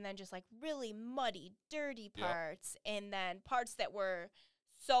parts, and then just like really muddy, dirty parts, and then parts that were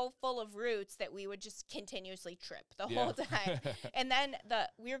so full of roots that we would just continuously trip the whole time. And then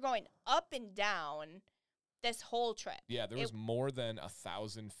we were going up and down this whole trip. Yeah, there was more than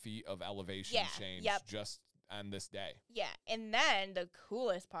 1,000 feet of elevation change just on this day. Yeah, and then the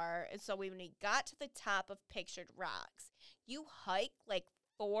coolest part is, so when we got to the top of Pictured Rocks, you hike like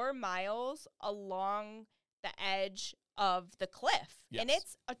 4 miles along the edge of the cliff. Yes. And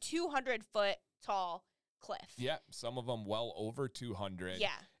it's a 200-foot tall cliff. Yeah, some of them well over 200. Yeah.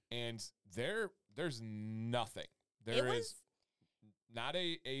 And there's nothing. There is not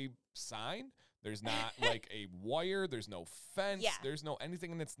a sign. There's not like a wire. There's no fence. Yeah. There's no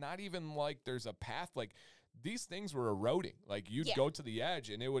anything. And it's not even like there's a path. Like these things were eroding. Like you'd go to the edge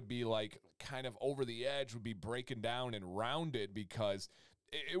and it would be like kind of over the edge would be breaking down and rounded because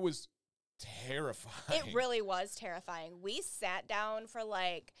it was terrifying. It really was terrifying. We sat down for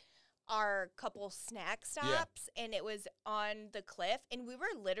like our couple snack stops and it was on the cliff and we were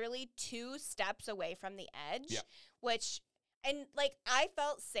literally 2 steps away from the edge, and like I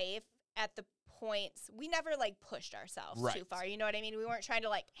felt safe at the points. We never like pushed ourselves too far. You know what I mean? We weren't trying to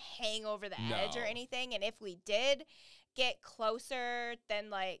like hang over the edge or anything. And if we did get closer than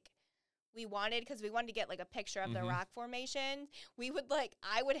like we wanted, because we wanted to get like a picture of the rock formation,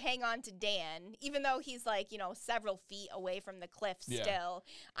 I would hang on to Dan, even though he's like, you know, several feet away from the cliff still.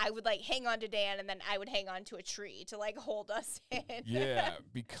 I would like hang on to Dan and then I would hang on to a tree to like hold us in. Yeah,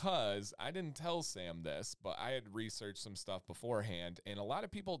 because I didn't tell Sam this, but I had researched some stuff beforehand, and a lot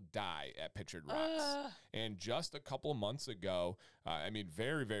of people die at Pictured Rocks. And just a couple of months ago,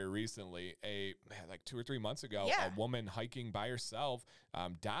 very, very recently, like 2 or 3 months ago, a woman hiking by herself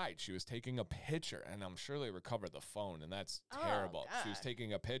died. She was taking a picture, and I'm sure they recovered the phone, and that's terrible. She was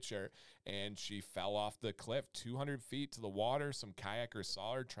taking a picture, and she fell off the cliff 200 feet to the water. Some kayakers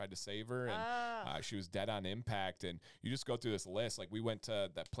saw her, tried to save her, and she was dead on impact. And you just go through this list. Like we went to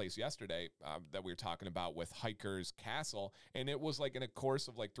that place yesterday that we were talking about with Hikers Castle, and it was like in a course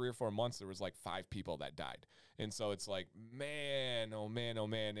of like 3 or 4 months, there was like 5 people that died. And so it's like, man, oh man, oh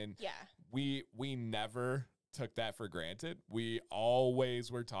man. And we never took that for granted. We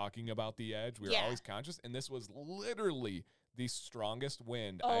always were talking about the edge. We were always conscious. And this was literally the strongest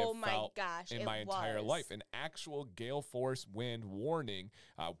wind I have felt in my entire life. An actual gale force wind warning.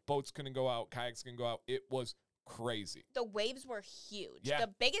 Boats couldn't go out. Kayaks couldn't go out. It was crazy. The waves were huge. The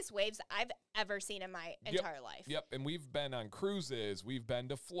biggest waves I've ever seen in my entire life. Yep. And we've been on cruises. We've been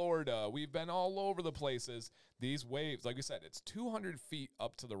to Florida. We've been all over the places. These waves, like we said, it's 200 feet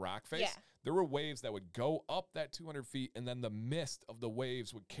up to the rock face. Yeah. There were waves that would go up that 200 feet, and then the mist of the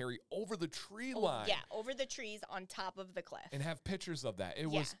waves would carry over the tree line. Yeah, over the trees on top of the cliff. And have pictures of that. It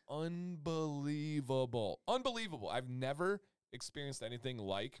was unbelievable. Unbelievable. I've never experienced anything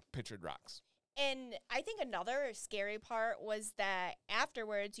like Pictured Rocks. And I think another scary part was that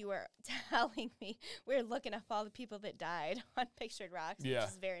afterwards you were telling me, we were looking up all the people that died on Pictured Rocks, which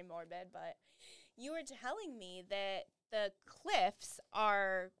is very morbid, but you were telling me that the cliffs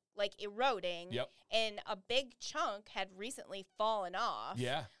are like eroding and a big chunk had recently fallen off.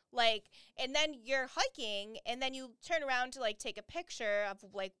 Yeah. Like, and then you're hiking and then you turn around to like take a picture of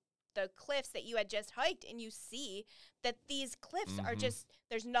like the cliffs that you had just hiked and you see that these cliffs are just,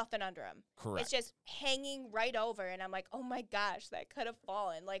 there's nothing under them. Correct. It's just hanging right over. And I'm like, oh my gosh, that could have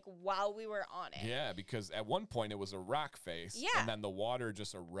fallen like while we were on it. Yeah, because at one point it was a rock face. Yeah. And then the water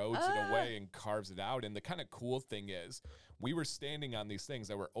just erodes it away and carves it out. And the kind of cool thing is we were standing on these things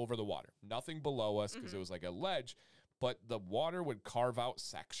that were over the water. Nothing below us because it was like a ledge. But the water would carve out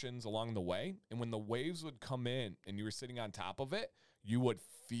sections along the way. And when the waves would come in and you were sitting on top of it, you would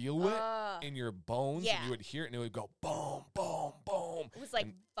feel it in your bones and you would hear it and it would go boom, boom, boom. It was like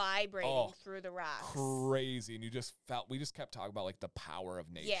vibrating through the rocks. Crazy. And we just kept talking about like the power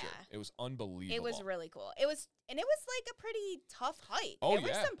of nature. Yeah. It was unbelievable. It was really cool. It was like a pretty tough hike. Oh, there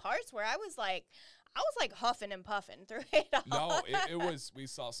were some parts where I was like huffing and puffing through it all. No, it was, we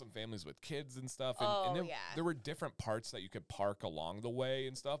saw some families with kids and stuff. And there were different parts that you could park along the way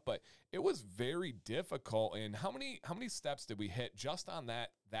and stuff, but it was very difficult. And how many steps did we hit just on that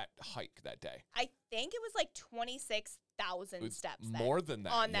hike that day? I think it was like 26,000 steps. More than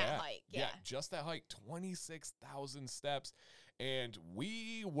that. On that hike. Yeah. Just that hike, 26,000 steps. And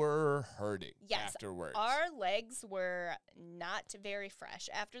we were hurting afterwards. Our legs were not very fresh.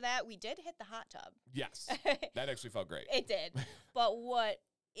 After that, we did hit the hot tub. Yes. That actually felt great. It did. But what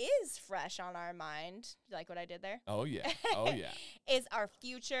is fresh on our mind, you like what I did there? Oh, yeah. Oh, yeah. Is our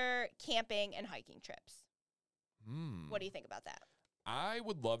future camping and hiking trips. What do you think about that? I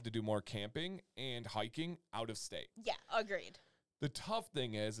would love to do more camping and hiking out of state. Yeah, agreed. The tough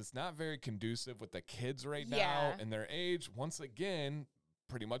thing is it's not very conducive with the kids right now and their age. Once again,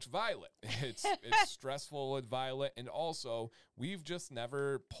 pretty much violent. It's stressful and violent. And also, we've just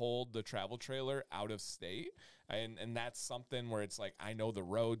never pulled the travel trailer out of state. And that's something where it's like, I know the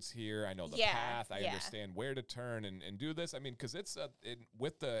roads here. I know the path. I understand where to turn and do this. I mean, because it's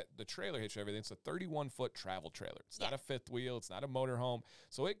with the trailer hitch and everything, it's a 31-foot travel trailer. It's not a fifth wheel. It's not a motorhome.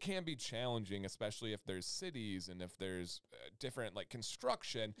 So it can be challenging, especially if there's cities and if there's different like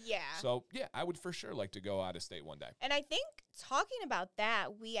construction. Yeah. So yeah, I would for sure like to go out of state one day. And I think talking about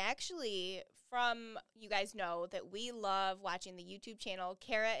that, we actually, you guys know that we love watching the YouTube channel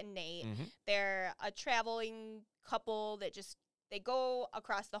Kara and Nate. Mm-hmm. They're a traveling couple that they go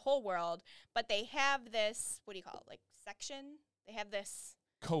across the whole world, but they have this, what do you call it, like section? They have this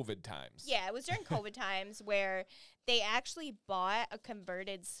COVID times. Yeah, it was during COVID times where they actually bought a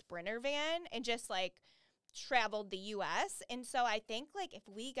converted Sprinter van and just like traveled the U.S. And so I think like if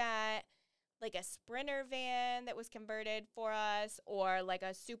we got like a Sprinter van that was converted for us or like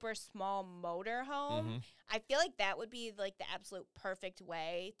a super small motorhome, I feel like that would be like the absolute perfect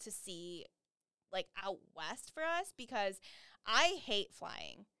way to see like out west for us, because I hate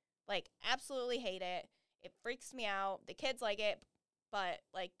flying. Like absolutely hate it. It freaks me out. The kids like it, but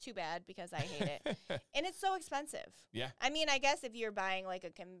like too bad because I hate it. And it's so expensive. Yeah. I mean, I guess if you're buying like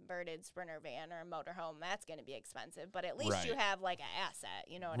a converted Sprinter van or a motorhome, that's going to be expensive, but at least you have like an asset,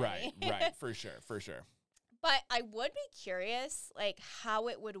 you know what I mean? Right, for sure. But I would be curious like how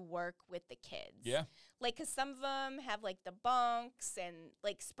it would work with the kids. Yeah. Like, cause some of them have like the bunks, and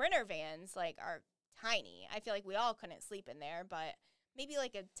like Sprinter vans like are tiny. I feel like we all couldn't sleep in there, but maybe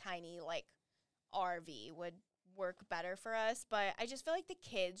like a tiny like RV would work better for us. But I just feel like the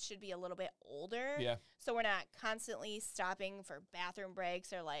kids should be a little bit older. Yeah. So we're not constantly stopping for bathroom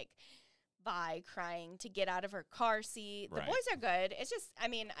breaks or like Vi crying to get out of her car seat. The boys are good. It's just, I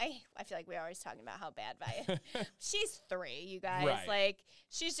mean, I feel like we're always talking about how bad Vi is. She's 3, you guys. Right. Like,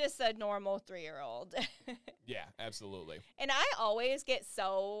 she's just a normal 3-year-old. Yeah, absolutely. And I always get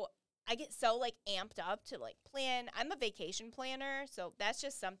so like amped up to like plan. I'm a vacation planner, so that's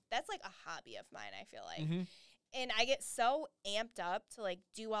like a hobby of mine, I feel like. Mm-hmm. And I get so amped up to like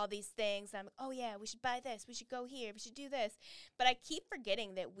do all these things. I'm like, oh yeah, we should buy this. We should go here. We should do this. But I keep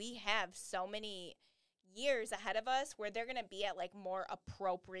forgetting that we have so many years ahead of us where they're going to be at like more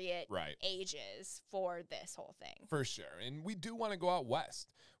appropriate ages for this whole thing. For sure. And we do want to go out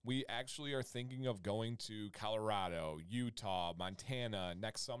west. We actually are thinking of going to Colorado, Utah, Montana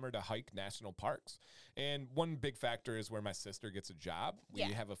next summer to hike national parks. And one big factor is where my sister gets a job. We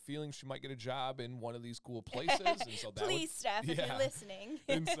have a feeling she might get a job in one of these cool places. And so that Please, Steph, if you're listening.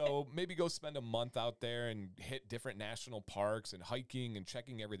 And so maybe go spend a month out there and hit different national parks and hiking and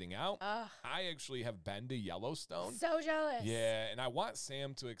checking everything out. I actually have been to Yellowstone. So jealous. Yeah, and I want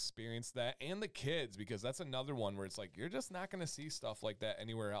Sam to experience that and the kids, because that's another one where it's like you're just not going to see stuff like that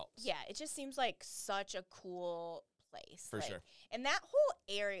anywhere else. Yeah, it just seems like such a cool place. For sure. And that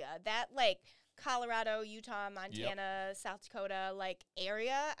whole area, that like Colorado, Utah, Montana, South Dakota, like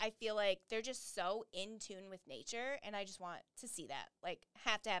area, I feel like they're just so in tune with nature, and I just want to see that. Like,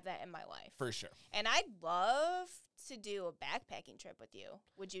 have to have that in my life. For sure. And I'd love to do a backpacking trip with you.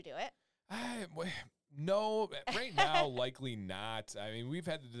 Would you do it? No, right now, likely not. I mean, we've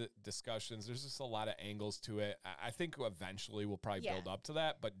had the discussions. There's just a lot of angles to it. I think eventually we'll probably build up to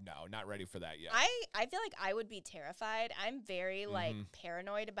that, but no, not ready for that yet. I feel like I would be terrified. I'm very like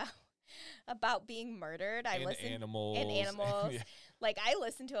paranoid about being murdered. Animals. Yeah. Like, I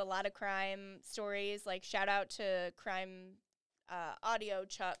listen to a lot of crime stories. Like, shout out to Crime Audio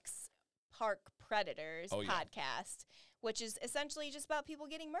Chuck's Park Predators podcast, which is essentially just about people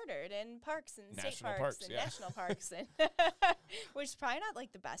getting murdered in parks and state parks and national parks, and which is probably not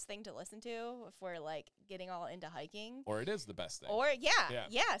like the best thing to listen to if we're like getting all into hiking. Or it is the best thing. Or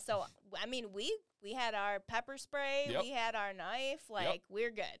yeah. So I mean, we had our pepper spray, we had our knife, like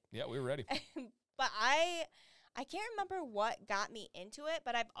we're good. Yeah, we're ready. But I can't remember what got me into it,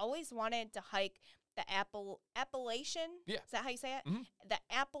 but I've always wanted to hike the Appalachian. Yeah. Is that how you say it? Mm-hmm. The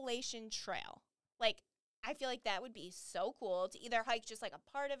Appalachian Trail. Like, I feel like that would be so cool to either hike just like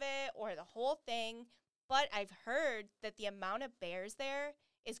a part of it or the whole thing. But I've heard that the amount of bears there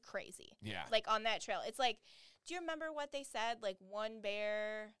is crazy. Yeah. Like, on that trail. It's like, do you remember what they said? Like, 1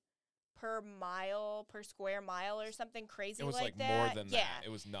 bear per square mile or something crazy like that. It was like more than that.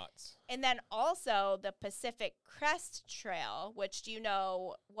 It was nuts. And then also the Pacific Crest Trail, which, do you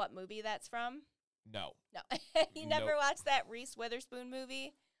know what movie that's from? No. You never watched that Reese Witherspoon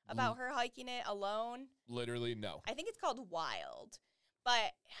movie about her hiking it alone? Literally, no. I think it's called Wild.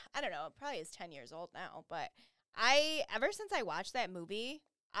 But I don't know. It probably is 10 years old now. But ever since I watched that movie,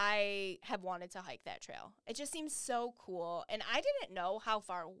 I have wanted to hike that trail. It just seems so cool. And I didn't know how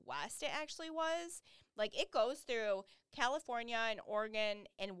far west it actually was. Like, it goes through California and Oregon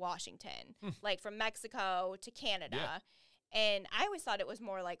and Washington, like from Mexico to Canada. Yeah. And I always thought it was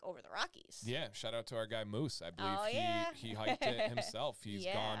more like over the Rockies. Yeah, shout out to our guy Moose. I believe he hiked it himself. He's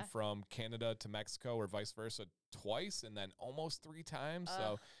gone from Canada to Mexico or vice versa twice and then almost 3 times.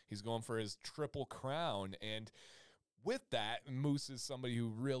 So he's going for his triple crown. And with that, Moose is somebody who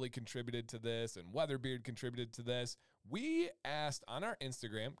really contributed to this, and Weatherbeard contributed to this. We asked on our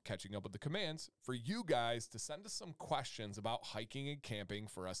Instagram, Catching Up with the Commands, for you guys to send us some questions about hiking and camping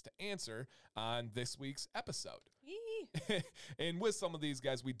for us to answer on this week's episode. And with some of these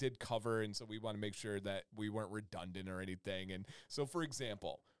guys, we did cover, and so we want to make sure that we weren't redundant or anything. And so, for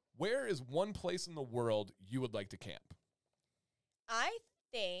example, where is one place in the world you would like to camp? I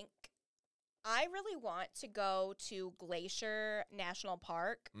think I really want to go to Glacier National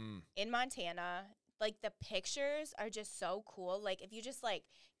Park in Montana. Like, the pictures are just so cool. Like, if you just, like,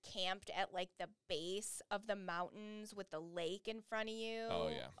 camped at, like, the base of the mountains with the lake in front of you. Oh,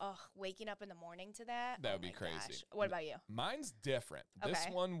 yeah. Oh, waking up in the morning to that. That would be crazy. Gosh. What about you? Mine's different. Okay. This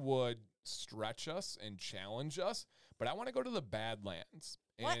one would stretch us and challenge us, but I want to go to the Badlands.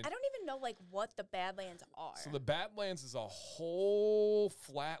 What? I don't even know, like, what the Badlands are. So the Badlands is a whole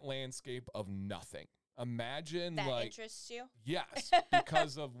flat landscape of nothing. Imagine that like interests you? Yes,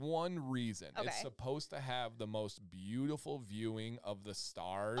 because of one reason. Okay. It's supposed to have the most beautiful viewing of the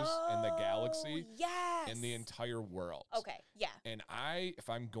stars in the galaxy in the entire world. Okay, yeah. And if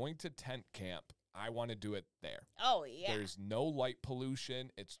I'm going to tent camp, I want to do it there. Oh, yeah. There's no light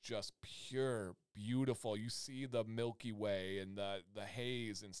pollution. It's just pure, beautiful. You see the Milky Way and the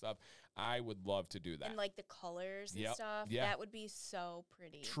haze and stuff. I would love to do that. And like the colors and stuff. Yeah. That would be so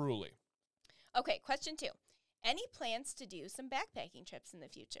pretty. Truly. Okay, question 2. Any plans to do some backpacking trips in the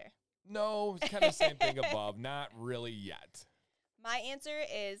future? No, kind of same thing above. Not really yet. My answer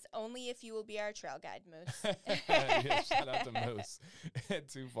is only if you will be our trail guide, Moose. Yeah, shout out to Moose.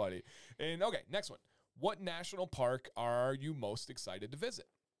 Too funny. And okay, next one. What national park are you most excited to visit?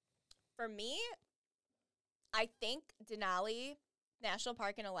 For me, I think Denali National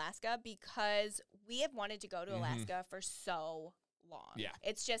Park in Alaska, because we have wanted to go to Alaska for so long. Yeah.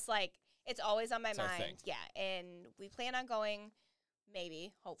 It's just like, it's always on my mind. Yeah. And we plan on going,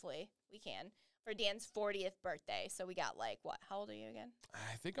 maybe, hopefully, we can, for Dan's 40th birthday. So we got like, what? How old are you again?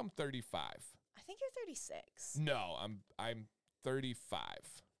 I think I'm 35. I think you're 36. No, I'm 35.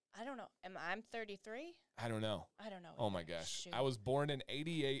 I don't know. I'm 33? I don't know. Oh my gosh. Shoot. I was born in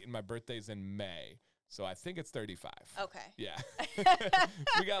 88 and my birthday's in May. So I think it's 35. Okay. Yeah.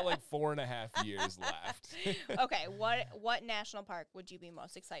 We got like 4.5 years left. Okay. What national park would you be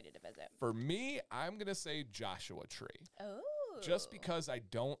most excited to visit? For me, I'm going to say Joshua Tree. Oh. Just because I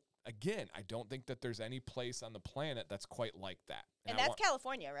don't think that there's any place on the planet that's quite like that. And that's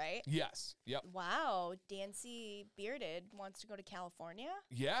California, right? Yes. Yep. Wow. Dancy Bearded wants to go to California?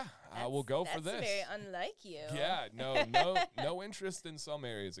 Yeah. I will go for this. That's very unlike you. Yeah. No interest in some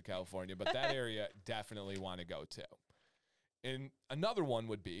areas of California, but that area definitely want to go to. And another one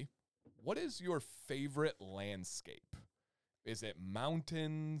would be, what is your favorite landscape? Is it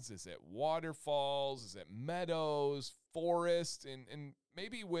mountains? Is it waterfalls? Is it meadows, forest? And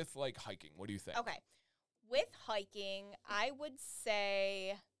maybe with like hiking. What do you think? Okay. With hiking, I would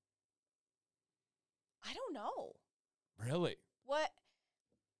say, I don't know. Really? What?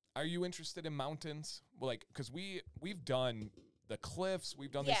 Are you interested in mountains? Well, like, because we've done the cliffs,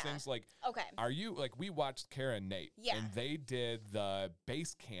 we've done these things. Like, okay. Are you, like, we watched Kara and Nate. Yeah. And they did the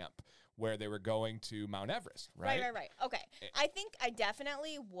base camp where they were going to Mount Everest, right? Right. Okay. I think I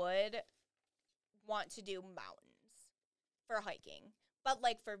definitely would want to do mountains for hiking. But,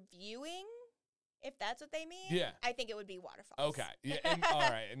 like, for viewing, if that's what they mean, I think it would be waterfalls. Okay. Yeah. And, all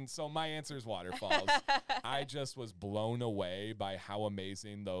right. And so my answer is waterfalls. I just was blown away by how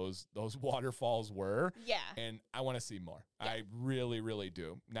amazing those waterfalls were. Yeah. And I want to see more. Yeah. I really, really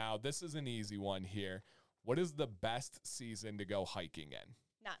do. Now, this is an easy one here. What is the best season to go hiking in?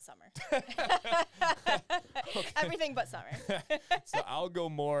 Not summer. Okay. Everything but summer. So I'll go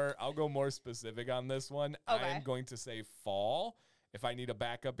more specific on this one. Okay. I am going to say fall. If I need a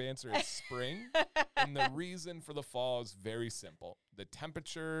backup answer, it's spring. And the reason for the fall is very simple. The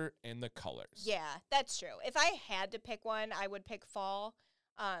temperature and the colors. Yeah, that's true. If I had to pick one, I would pick fall.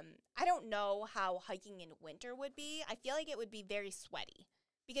 I don't know how hiking in winter would be. I feel like it would be very sweaty.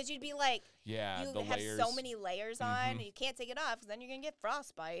 Because you'd be like, you have layers. So many layers on, and you can't take it off because then you're going to get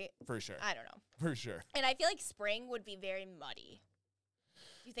frostbite. For sure. I don't know. For sure. And I feel like spring would be very muddy.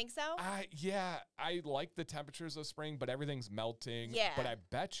 You think so? Yeah, I like the temperatures of spring, but everything's melting. Yeah. But I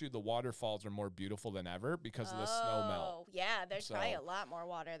bet you the waterfalls are more beautiful than ever because of the snow melt. Oh, yeah. There's probably a lot more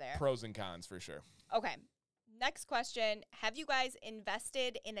water there. Pros and cons for sure. Okay. Next question. Have you guys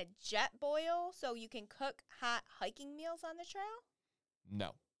invested in a jet boil so you can cook hot hiking meals on the trail?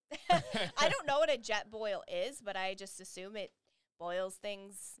 No. I don't know what a jet boil is, but I just assume it boils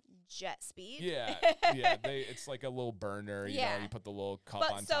things jet speed. Yeah. It's like a little burner, you know, you put the little cup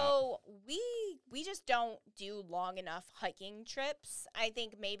on top. So we just don't do long enough hiking trips. I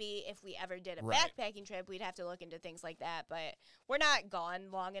think maybe if we ever did a backpacking trip, we'd have to look into things like that, but we're not gone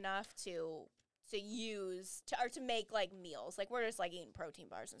long enough to make like meals. Like we're just like eating protein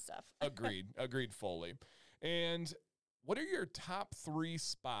bars and stuff. Agreed fully. And what are your top 3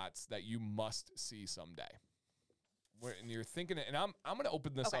 spots that you must see someday? And you're thinking, and I'm going to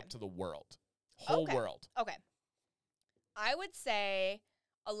open this up to the world, whole world. Okay. I would say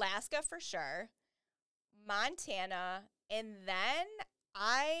Alaska for sure, Montana, and then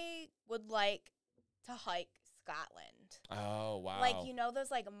I would like to hike Scotland. Oh, wow. Like, you know,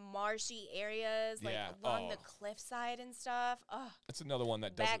 those like marshy areas, like along the cliffside and stuff. Oh, that's another one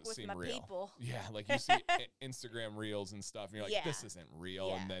that doesn't seem real. People. Yeah, like you see Instagram reels and stuff, and you're like, this isn't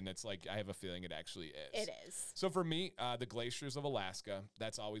real. And then it's like, I have a feeling it actually is. It is. So for me, the glaciers of Alaska,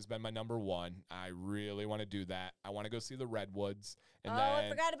 that's always been my number one. I really want to do that. I want to go see the redwoods. And I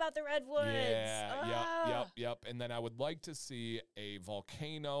forgot about the redwoods. Yeah, yep. And then I would like to see a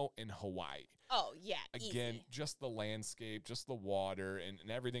volcano in Hawaii. Oh, yeah. Again, easy. just the landscape, just the water,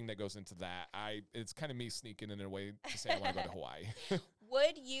 and everything that goes into that. It's kind of me sneaking in a way to say I want to go to Hawaii.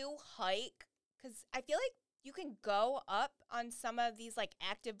 Would you hike? Because I feel like you can go up on some of these like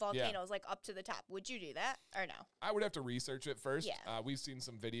active volcanoes, like up to the top. Would you do that or no? I would have to research it first. Yeah. We've seen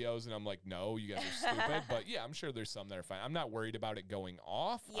some videos and I'm like, no, you guys are stupid. But yeah, I'm sure there's some that are fine. I'm not worried about it going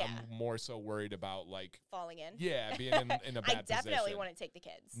off. Yeah. I'm more so worried about like falling in. Yeah, being in a bad position. I definitely want to take the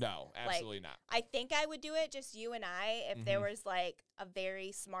kids. No, absolutely not. I think I would do it, just you and I, if there was like a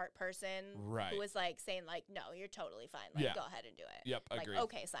very smart person who was like saying like, no, you're totally fine. Like, go ahead and do it. Yep, like, agreed.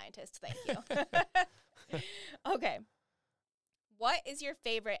 Okay, scientist, thank you. Okay. What is your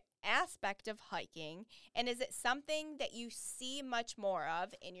favorite aspect of hiking, and is it something that you see much more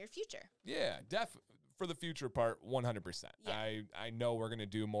of in your future? Yeah, for the future part, 100%. Yeah. I know we're going to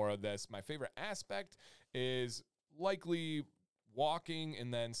do more of this. My favorite aspect is likely walking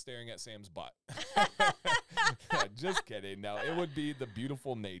and then staring at Sam's butt. Just kidding. No, it would be the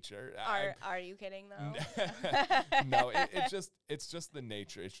beautiful nature. Are you kidding though? No, it's just the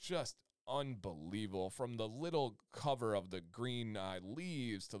nature. It's just unbelievable. From the little cover of the green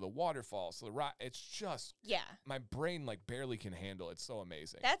leaves to the waterfalls to the rock, it's just my brain like barely can handle it. It's so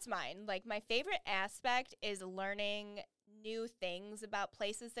amazing. That's mine. Like my favorite aspect is learning new things about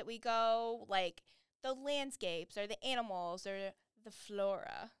places that we go, like the landscapes or the animals or the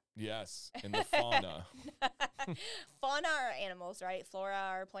flora. Yes, and the fauna. Fauna are animals, right? Flora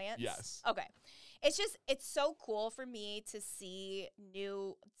are plants? Yes. Okay. It's so cool for me to see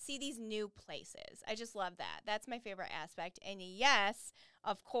these new places. I just love that. That's my favorite aspect. And yes,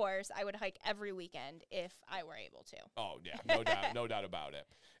 of course, I would hike every weekend if I were able to. Oh, yeah. No doubt about it.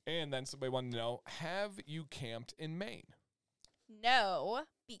 And then somebody wanted to know, have you camped in Maine? No,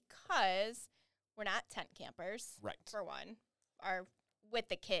 because we're not tent campers. Right. For one. With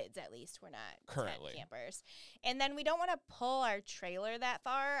the kids, at least, we're not currently tent campers. And then we don't want to pull our trailer that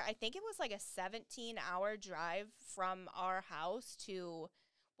far. I think it was like a 17-hour drive from our house to,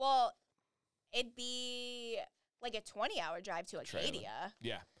 well, it'd be like a 20-hour drive to Acadia.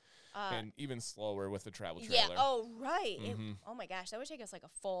 Yeah. And even slower with the travel trailer. Yeah. Oh, right. Oh, my gosh. That would take us like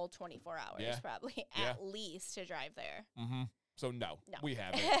a full 24 hours probably at least to drive there. Mm-hmm. So, no, we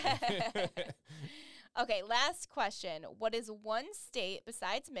haven't. Okay, last question. What is one state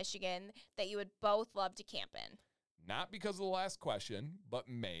besides Michigan that you would both love to camp in? Not because of the last question, but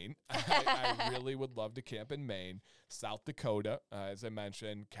Maine. I really would love to camp in Maine, South Dakota, as I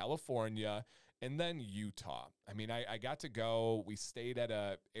mentioned, California, and then Utah. I mean, I got to go. We stayed at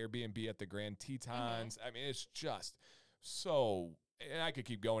a Airbnb at the Grand Tetons. I mean, it's just so, and I could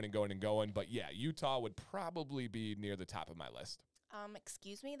keep going and going and going, but yeah, Utah would probably be near the top of my list.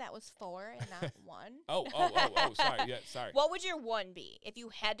 Excuse me, that was 4 and not 1. Oh, sorry. Yeah, sorry. What would your 1 be if you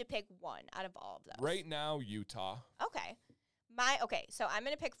had to pick 1 out of all of those? Right now, Utah. Okay. So I'm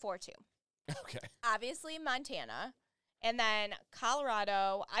going to pick 4 too. Okay. Obviously, Montana. And then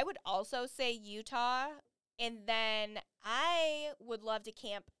Colorado. I would also say Utah. And then I would love to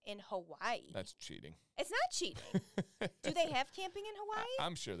camp in Hawaii. That's cheating. It's not cheating. Do they have camping in Hawaii?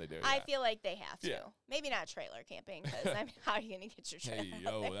 I'm sure they do. I yeah. feel like they have to. Yeah. Maybe not trailer camping, because I mean, how are you going to get your trailer? Hey,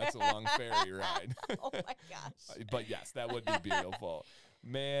 yo, that's a long ferry ride. Oh my gosh. But yes, that would be beautiful.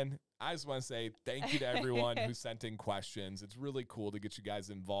 Man, I just want to say thank you to everyone who sent in questions. It's really cool to get you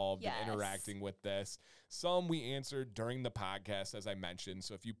guys involved and interacting with this. Some we answered during the podcast, as I mentioned.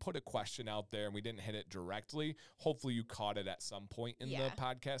 So if you put a question out there and we didn't hit it directly, hopefully you caught it at some point in the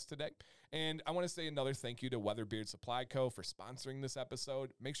podcast today. And I want to say another thank you to Weatherbeard Supply Co. for sponsoring this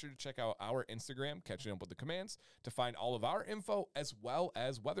episode. Make sure to check out our Instagram, Catching Up with the Commands, to find all of our info as well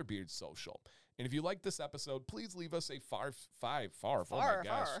as Weatherbeard's social. And if you like this episode, please leave us a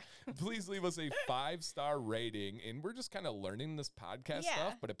please leave us a 5-star rating. And we're just kind of learning this podcast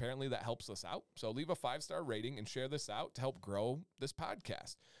stuff, but apparently that helps us out. So leave a 5-star rating and share this out to help grow this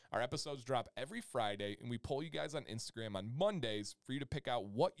podcast. Our episodes drop every Friday, and we poll you guys on Instagram on Mondays for you to pick out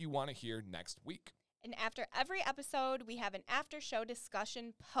what you want to hear next week. And after every episode, we have an after-show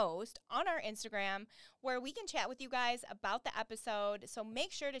discussion post on our Instagram where we can chat with you guys about the episode. So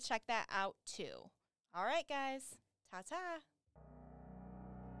make sure to check that out too. All right, guys. Ta-ta.